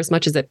 for as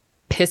much as it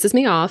pisses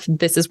me off,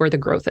 this is where the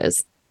growth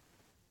is.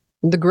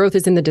 The growth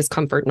is in the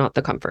discomfort, not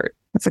the comfort.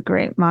 That's a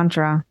great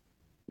mantra.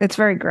 It's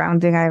very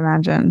grounding, I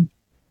imagine.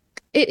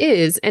 It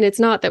is. And it's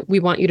not that we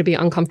want you to be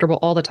uncomfortable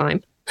all the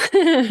time.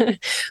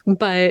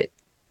 But,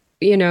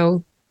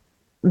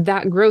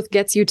 that growth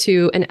gets you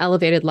to an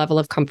elevated level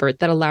of comfort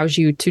that allows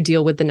you to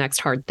deal with the next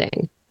hard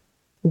thing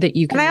that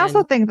you can. And I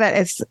also think that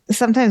it's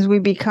sometimes we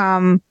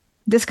become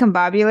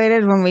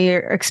discombobulated when we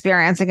are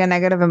experiencing a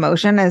negative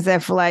emotion, as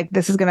if like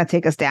this is going to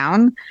take us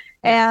down.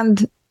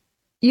 And,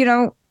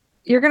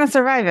 you're going to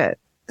survive it.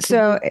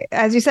 So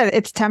as you said,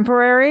 it's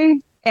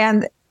temporary.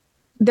 And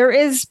there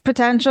is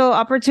potential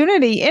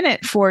opportunity in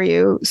it for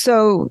you.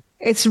 So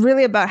it's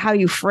really about how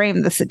you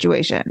frame the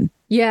situation.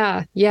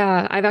 Yeah.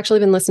 Yeah. I've actually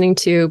been listening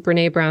to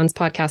Brene Brown's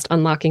podcast,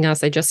 Unlocking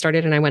Us. I just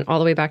started and I went all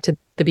the way back to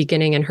the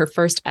beginning, and her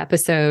first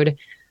episode.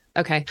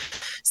 Okay.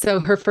 So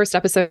her first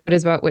episode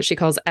is about what she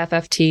calls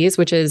FFTs,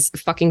 which is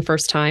fucking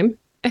first time,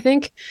 I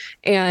think.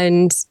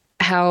 And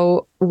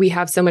how we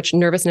have so much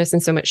nervousness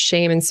and so much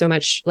shame and so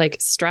much like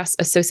stress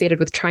associated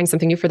with trying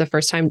something new for the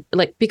first time,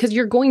 like because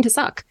you're going to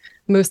suck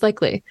most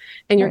likely,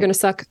 and you're going to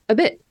suck a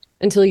bit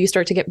until you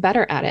start to get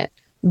better at it.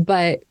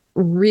 But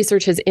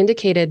research has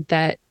indicated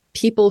that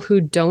people who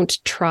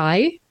don't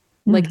try,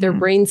 like their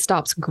brain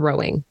stops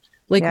growing.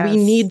 Like we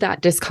need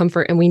that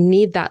discomfort and we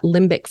need that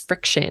limbic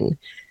friction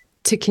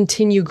to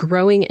continue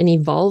growing and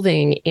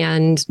evolving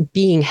and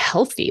being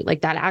healthy.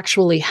 Like that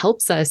actually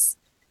helps us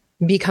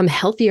become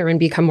healthier and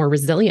become more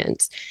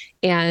resilient.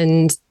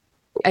 And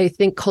I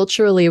think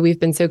culturally we've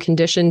been so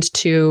conditioned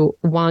to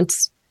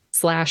want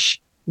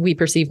 / we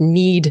perceive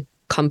need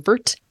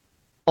comfort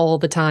all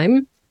the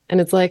time. And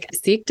it's like,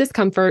 seek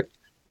discomfort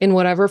in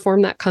whatever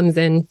form that comes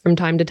in from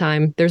time to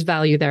time. There's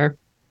value there.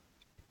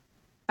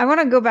 I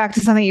want to go back to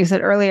something you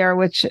said earlier,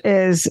 which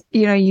is,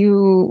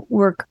 you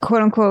were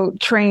quote unquote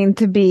trained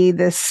to be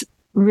this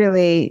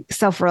really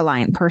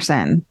self-reliant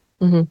person.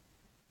 Mm-hmm.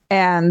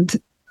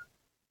 And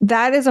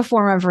that is a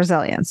form of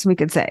resilience, we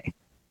could say.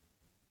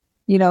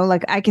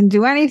 Like I can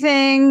do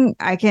anything.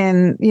 I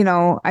can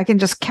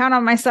just count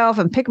on myself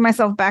and pick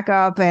myself back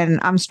up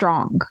and I'm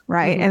strong.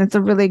 Right. And it's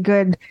a really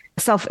good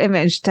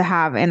self-image to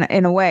have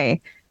in a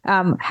way.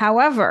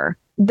 However,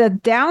 the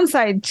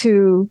downside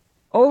to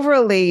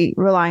overly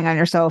relying on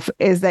yourself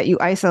is that you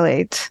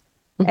isolate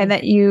and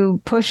that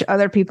you push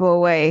other people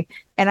away.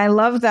 And I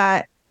love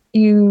that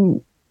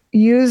you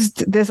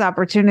used this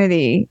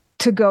opportunity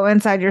to go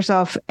inside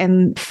yourself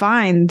and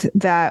find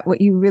that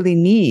what you really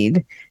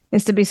need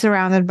is to be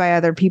surrounded by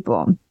other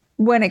people.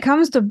 When it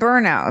comes to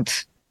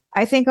burnout,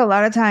 I think a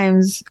lot of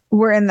times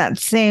we're in that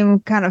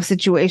same kind of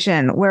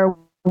situation where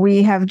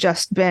we have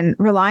just been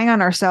relying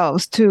on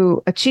ourselves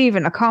to achieve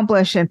and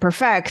accomplish and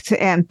perfect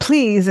and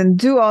please and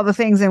do all the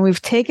things. And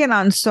we've taken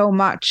on so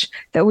much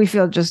that we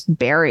feel just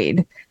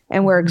buried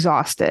and we're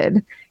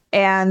exhausted.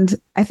 And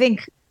I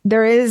think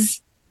there is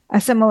a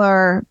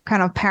similar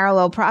kind of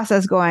parallel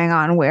process going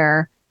on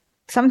where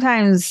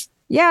sometimes,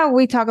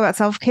 we talk about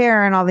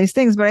self-care and all these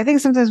things, but I think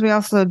sometimes we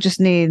also just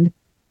need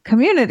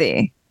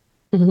community,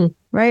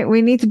 right?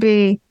 We need to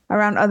be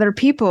around other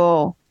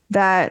people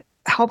that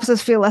helps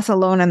us feel less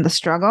alone in the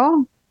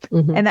struggle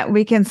and that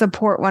we can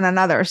support one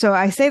another. So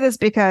I say this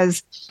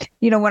because,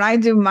 when I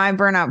do my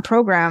burnout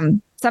program,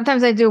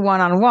 sometimes I do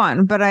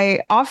one-on-one, but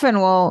I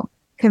often will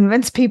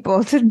convince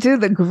people to do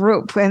the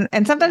group.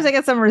 And sometimes I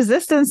get some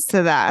resistance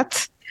to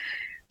that.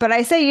 But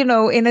I say,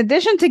 in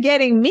addition to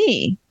getting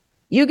me,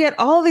 you get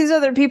all these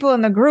other people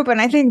in the group.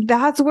 And I think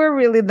that's where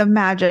really the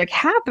magic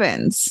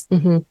happens.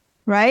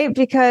 Right?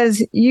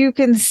 Because you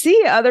can see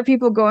other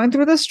people going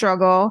through the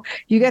struggle.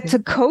 You get to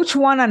coach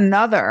one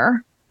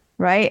another.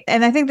 Right.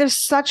 And I think there's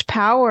such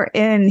power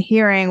in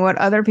hearing what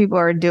other people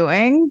are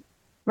doing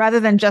rather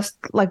than just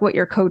like what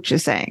your coach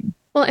is saying.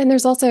 Well, and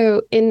there's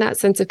also in that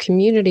sense of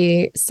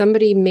community,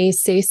 somebody may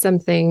say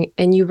something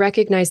and you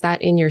recognize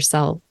that in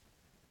yourself.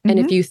 And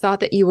if you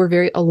thought that you were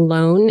very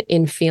alone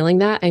in feeling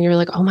that and you're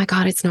like, oh my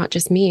God, it's not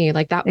just me,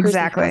 like that person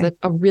has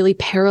a really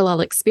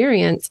parallel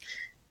experience,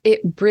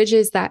 it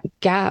bridges that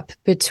gap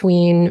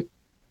between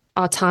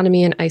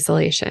autonomy and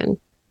isolation.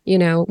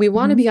 We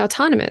want to be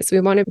autonomous.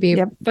 We want to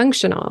be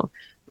functional.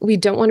 We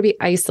don't want to be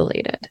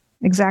isolated.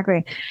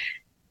 Exactly.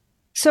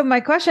 So my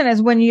question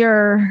is, when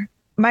you're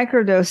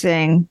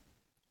microdosing,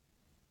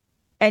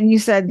 and you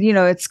said,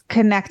 it's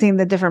connecting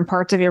the different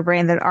parts of your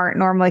brain that aren't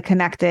normally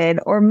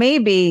connected, or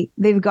maybe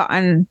they've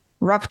gotten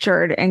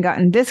ruptured and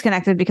gotten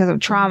disconnected because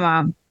of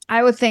trauma.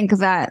 I would think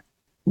that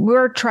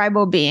we're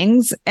tribal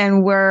beings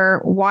and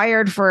we're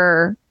wired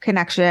for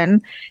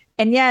connection.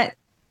 And yet,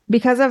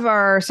 because of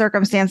our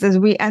circumstances,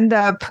 we end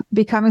up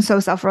becoming so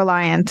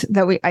self-reliant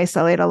that we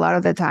isolate a lot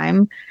of the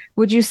time.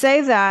 Would you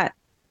say that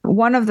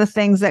one of the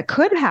things that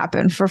could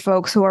happen for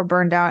folks who are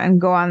burned out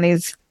and go on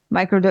these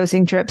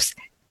microdosing trips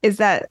is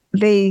that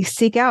they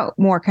seek out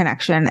more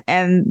connection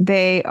and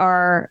they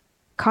are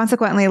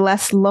consequently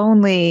less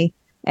lonely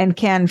and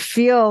can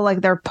feel like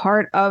they're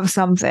part of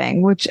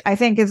something, which I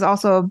think is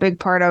also a big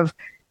part of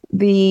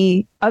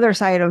the other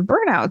side of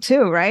burnout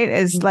too, right?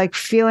 Is like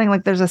feeling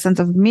like there's a sense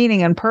of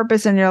meaning and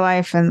purpose in your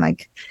life and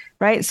like,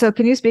 right? So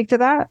can you speak to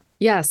that?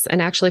 Yes. And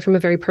actually from a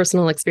very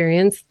personal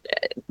experience,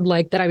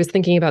 like that I was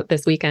thinking about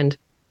this weekend.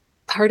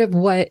 Part of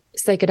what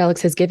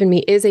psychedelics has given me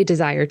is a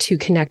desire to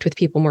connect with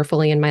people more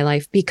fully in my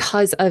life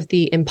because of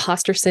the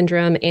imposter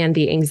syndrome and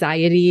the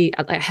anxiety.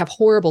 I have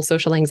horrible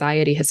social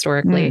anxiety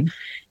historically.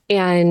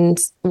 And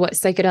what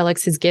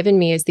psychedelics has given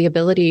me is the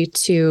ability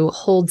to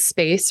hold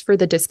space for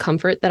the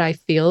discomfort that I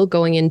feel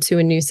going into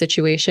a new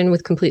situation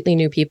with completely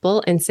new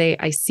people and say,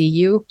 I see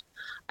you.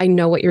 I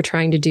know what you're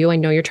trying to do. I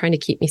know you're trying to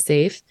keep me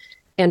safe.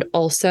 And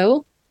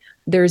also,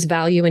 there's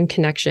value in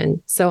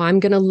connection. So I'm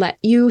going to let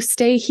you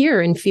stay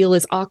here and feel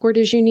as awkward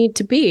as you need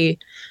to be.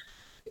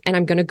 And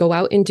I'm going to go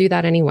out and do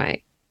that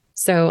anyway.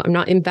 So I'm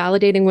not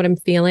invalidating what I'm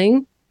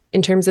feeling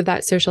in terms of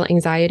that social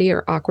anxiety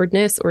or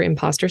awkwardness or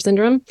imposter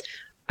syndrome.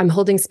 I'm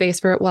holding space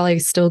for it while I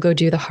still go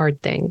do the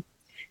hard thing.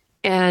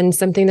 And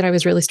something that I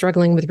was really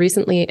struggling with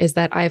recently is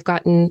that I've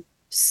gotten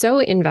so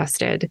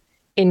invested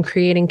in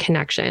creating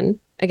connection.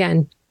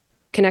 Again,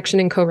 connection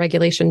and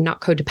co-regulation,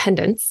 not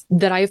codependence,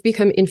 that I've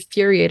become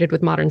infuriated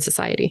with modern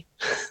society.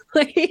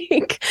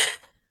 Like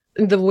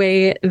the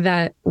way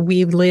that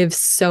we live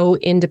so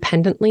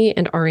independently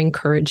and are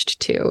encouraged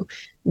to.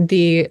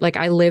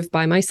 I live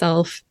by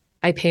myself.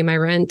 I pay my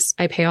rent.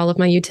 I pay all of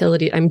my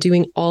utility. I'm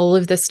doing all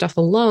of this stuff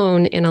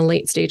alone in a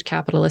late stage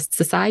capitalist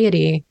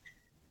society.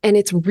 And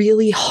it's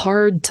really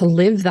hard to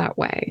live that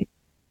way.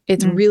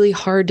 It's really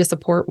hard to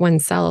support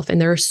oneself.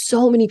 And there are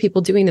so many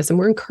people doing this, and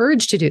we're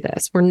encouraged to do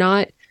this. We're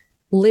not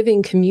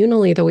living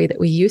communally the way that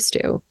we used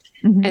to.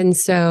 And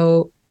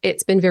so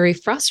it's been very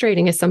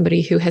frustrating as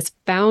somebody who has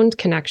found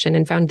connection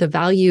and found the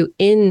value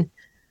in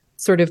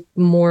sort of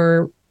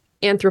more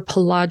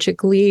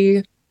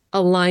anthropologically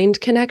aligned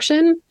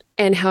connection,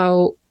 and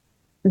how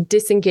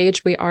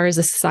disengaged we are as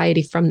a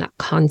society from that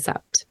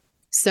concept.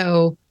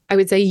 So I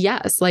would say,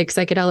 yes, like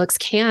psychedelics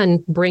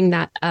can bring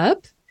that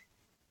up.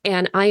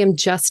 And I am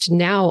just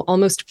now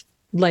almost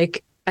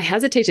like, I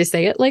hesitate to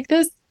say it like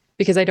this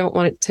because I don't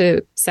want it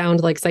to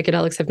sound like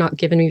psychedelics have not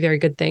given me very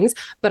good things,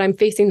 but I'm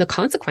facing the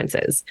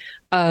consequences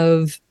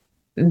of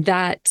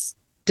that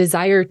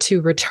desire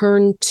to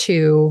return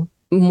to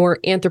more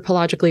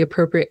anthropologically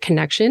appropriate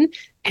connection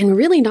and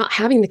really not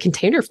having the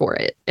container for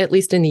it, at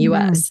least in the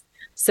US.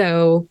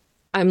 So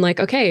I'm like,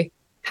 okay,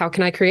 how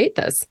can I create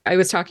this? I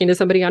was talking to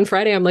somebody on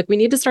Friday. I'm like, we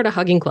need to start a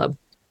hugging club.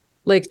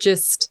 Like,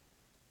 just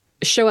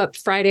show up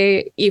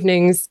Friday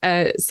evenings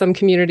at some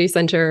community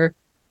center,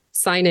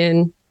 sign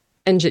in,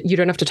 and you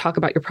don't have to talk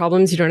about your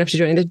problems. You don't have to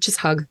do anything. Just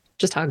hug.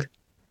 Just hug.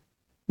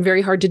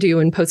 Very hard to do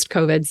in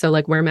post-COVID. So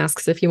like, wear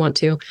masks if you want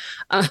to.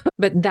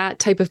 But that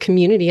type of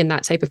community and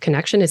that type of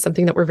connection is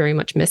something that we're very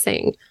much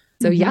missing.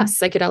 So yes,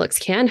 psychedelics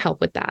can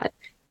help with that.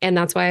 And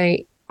that's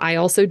why I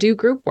also do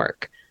group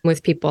work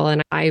with people.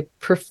 And I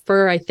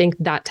prefer, I think,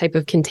 that type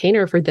of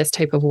container for this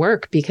type of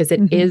work because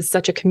it is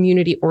such a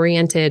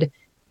community-oriented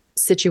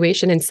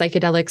situation. And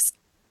psychedelics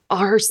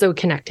are so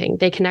connecting.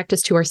 They connect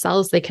us to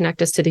ourselves. They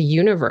connect us to the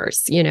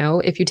universe. You know,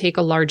 if you take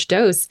a large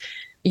dose,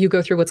 you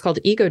go through what's called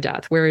ego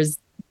death, whereas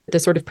the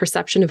sort of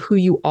perception of who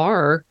you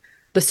are,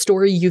 the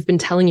story you've been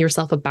telling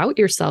yourself about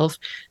yourself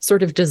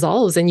sort of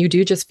dissolves, and you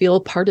do just feel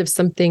part of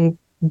something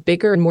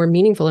bigger and more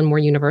meaningful and more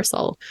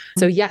universal.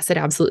 So yes, it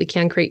absolutely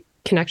can create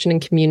connection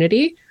and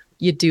community.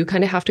 You do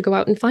kind of have to go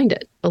out and find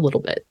it a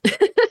little bit.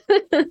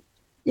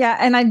 Yeah.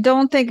 And I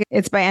don't think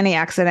it's by any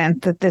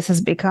accident that this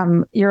has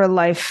become your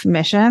life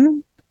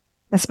mission,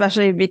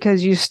 especially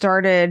because you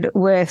started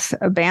with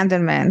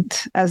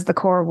abandonment as the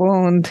core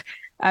wound.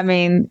 I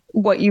mean,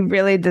 what you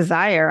really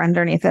desire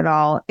underneath it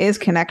all is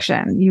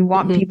connection. You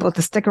want people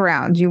to stick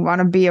around. You want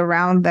to be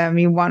around them.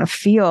 You want to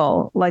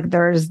feel like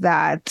there's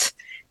that,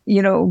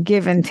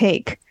 give and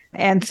take.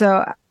 And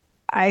so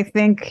I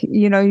think,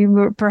 you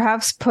were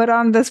perhaps put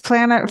on this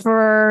planet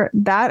for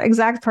that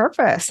exact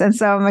purpose. And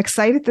so I'm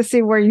excited to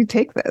see where you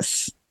take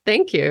this.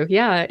 Thank you.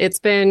 Yeah, it's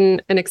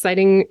been an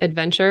exciting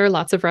adventure,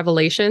 lots of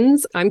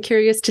revelations. I'm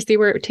curious to see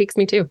where it takes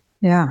me to.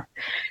 Yeah.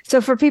 So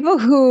for people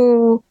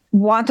who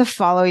want to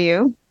follow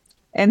you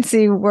and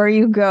see where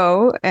you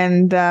go,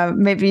 and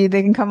maybe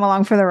they can come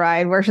along for the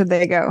ride, where should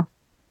they go?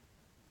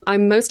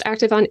 I'm most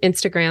active on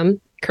Instagram.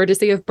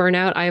 Courtesy of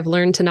burnout, I have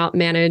learned to not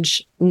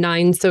manage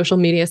 9 social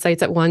media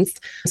sites at once.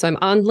 So I'm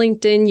on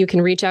LinkedIn. You can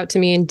reach out to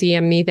me and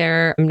DM me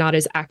there. I'm not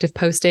as active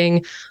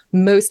posting.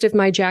 Most of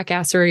my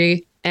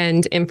jackassery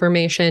and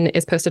information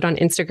is posted on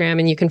Instagram,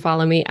 and you can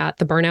follow me at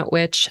The Burnout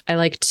Witch. I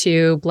like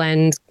to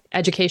blend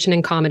education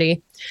and comedy.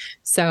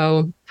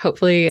 So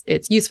hopefully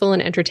it's useful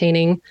and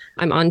entertaining.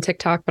 I'm on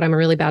TikTok, but I'm a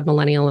really bad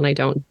millennial and I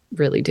don't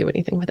really do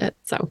anything with it.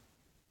 So.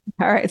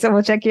 All right. So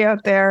we'll check you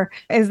out there.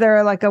 Is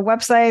there like a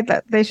website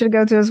that they should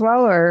go to as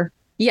well, or?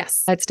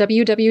 Yes, it's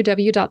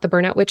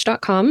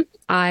www.theburnoutwitch.com.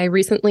 I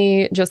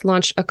recently just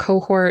launched a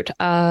cohort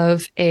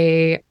of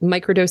a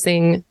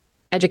microdosing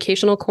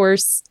educational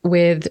course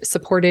with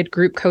supported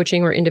group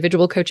coaching or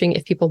individual coaching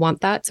if people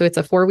want that. So it's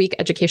a 4-week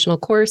educational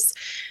course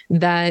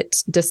that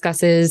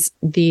discusses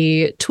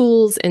the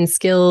tools and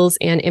skills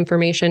and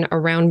information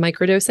around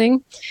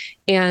microdosing.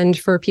 And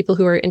for people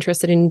who are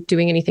interested in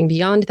doing anything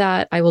beyond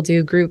that, I will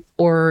do group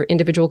or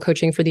individual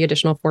coaching for the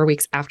additional 4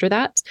 weeks after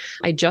that.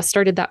 I just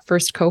started that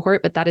first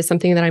cohort, but that is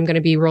something that I'm going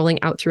to be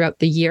rolling out throughout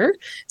the year.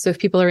 So if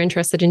people are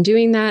interested in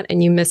doing that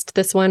and you missed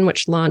this one,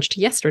 which launched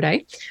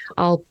yesterday,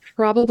 I'll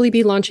probably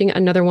be launching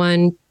another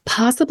one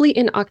possibly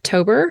in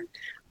October.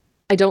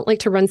 I don't like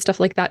to run stuff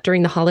like that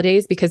during the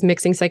holidays because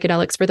mixing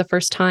psychedelics for the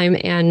first time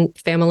and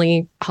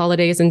family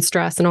holidays and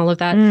stress and all of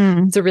that,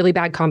 it's a really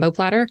bad combo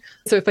platter.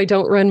 So if I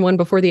don't run one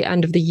before the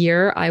end of the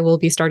year, I will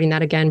be starting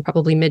that again,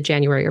 probably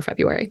mid-January or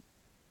February.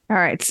 All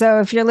right. So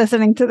if you're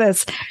listening to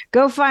this,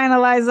 go find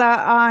Eliza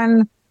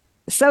on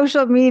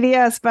social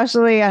media,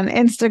 especially on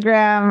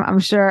Instagram. I'm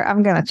sure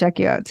I'm going to check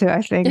you out too.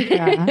 I think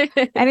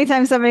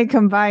anytime somebody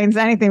combines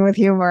anything with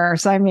humor,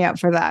 sign me up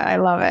for that. I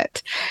love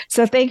it.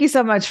 So thank you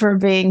so much for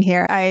being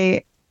here.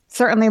 I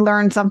certainly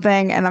learned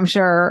something, and I'm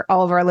sure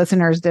all of our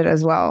listeners did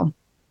as well.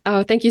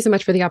 Oh, thank you so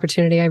much for the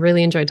opportunity. I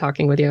really enjoyed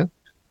talking with you.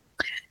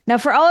 Now,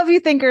 for all of you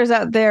thinkers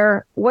out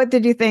there, what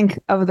did you think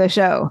of the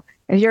show?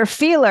 If you're a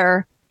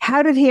feeler,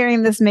 how did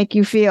hearing this make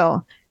you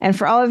feel? And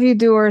for all of you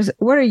doers,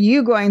 what are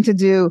you going to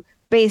do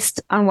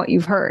based on what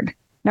you've heard?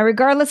 Now,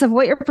 regardless of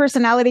what your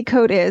personality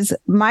code is,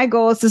 my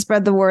goal is to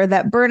spread the word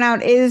that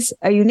burnout is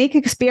a unique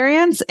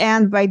experience,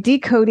 and by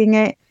decoding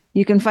it,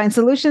 you can find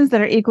solutions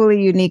that are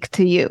equally unique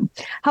to you.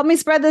 Help me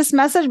spread this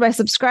message by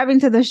subscribing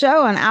to the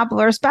show on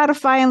Apple or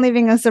Spotify and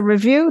leaving us a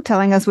review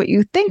telling us what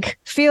you think,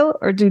 feel,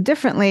 or do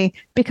differently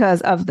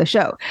because of the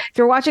show. If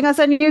you're watching us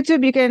on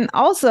YouTube, you can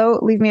also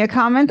leave me a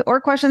comment or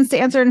questions to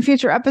answer in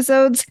future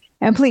episodes.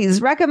 And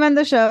please recommend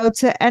the show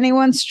to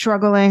anyone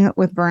struggling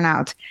with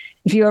burnout.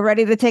 If you are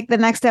ready to take the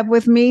next step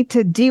with me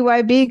to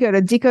DYB, go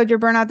to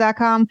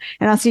decodeyourburnout.com,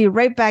 and I'll see you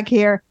right back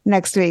here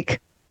next week.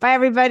 Bye,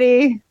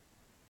 everybody.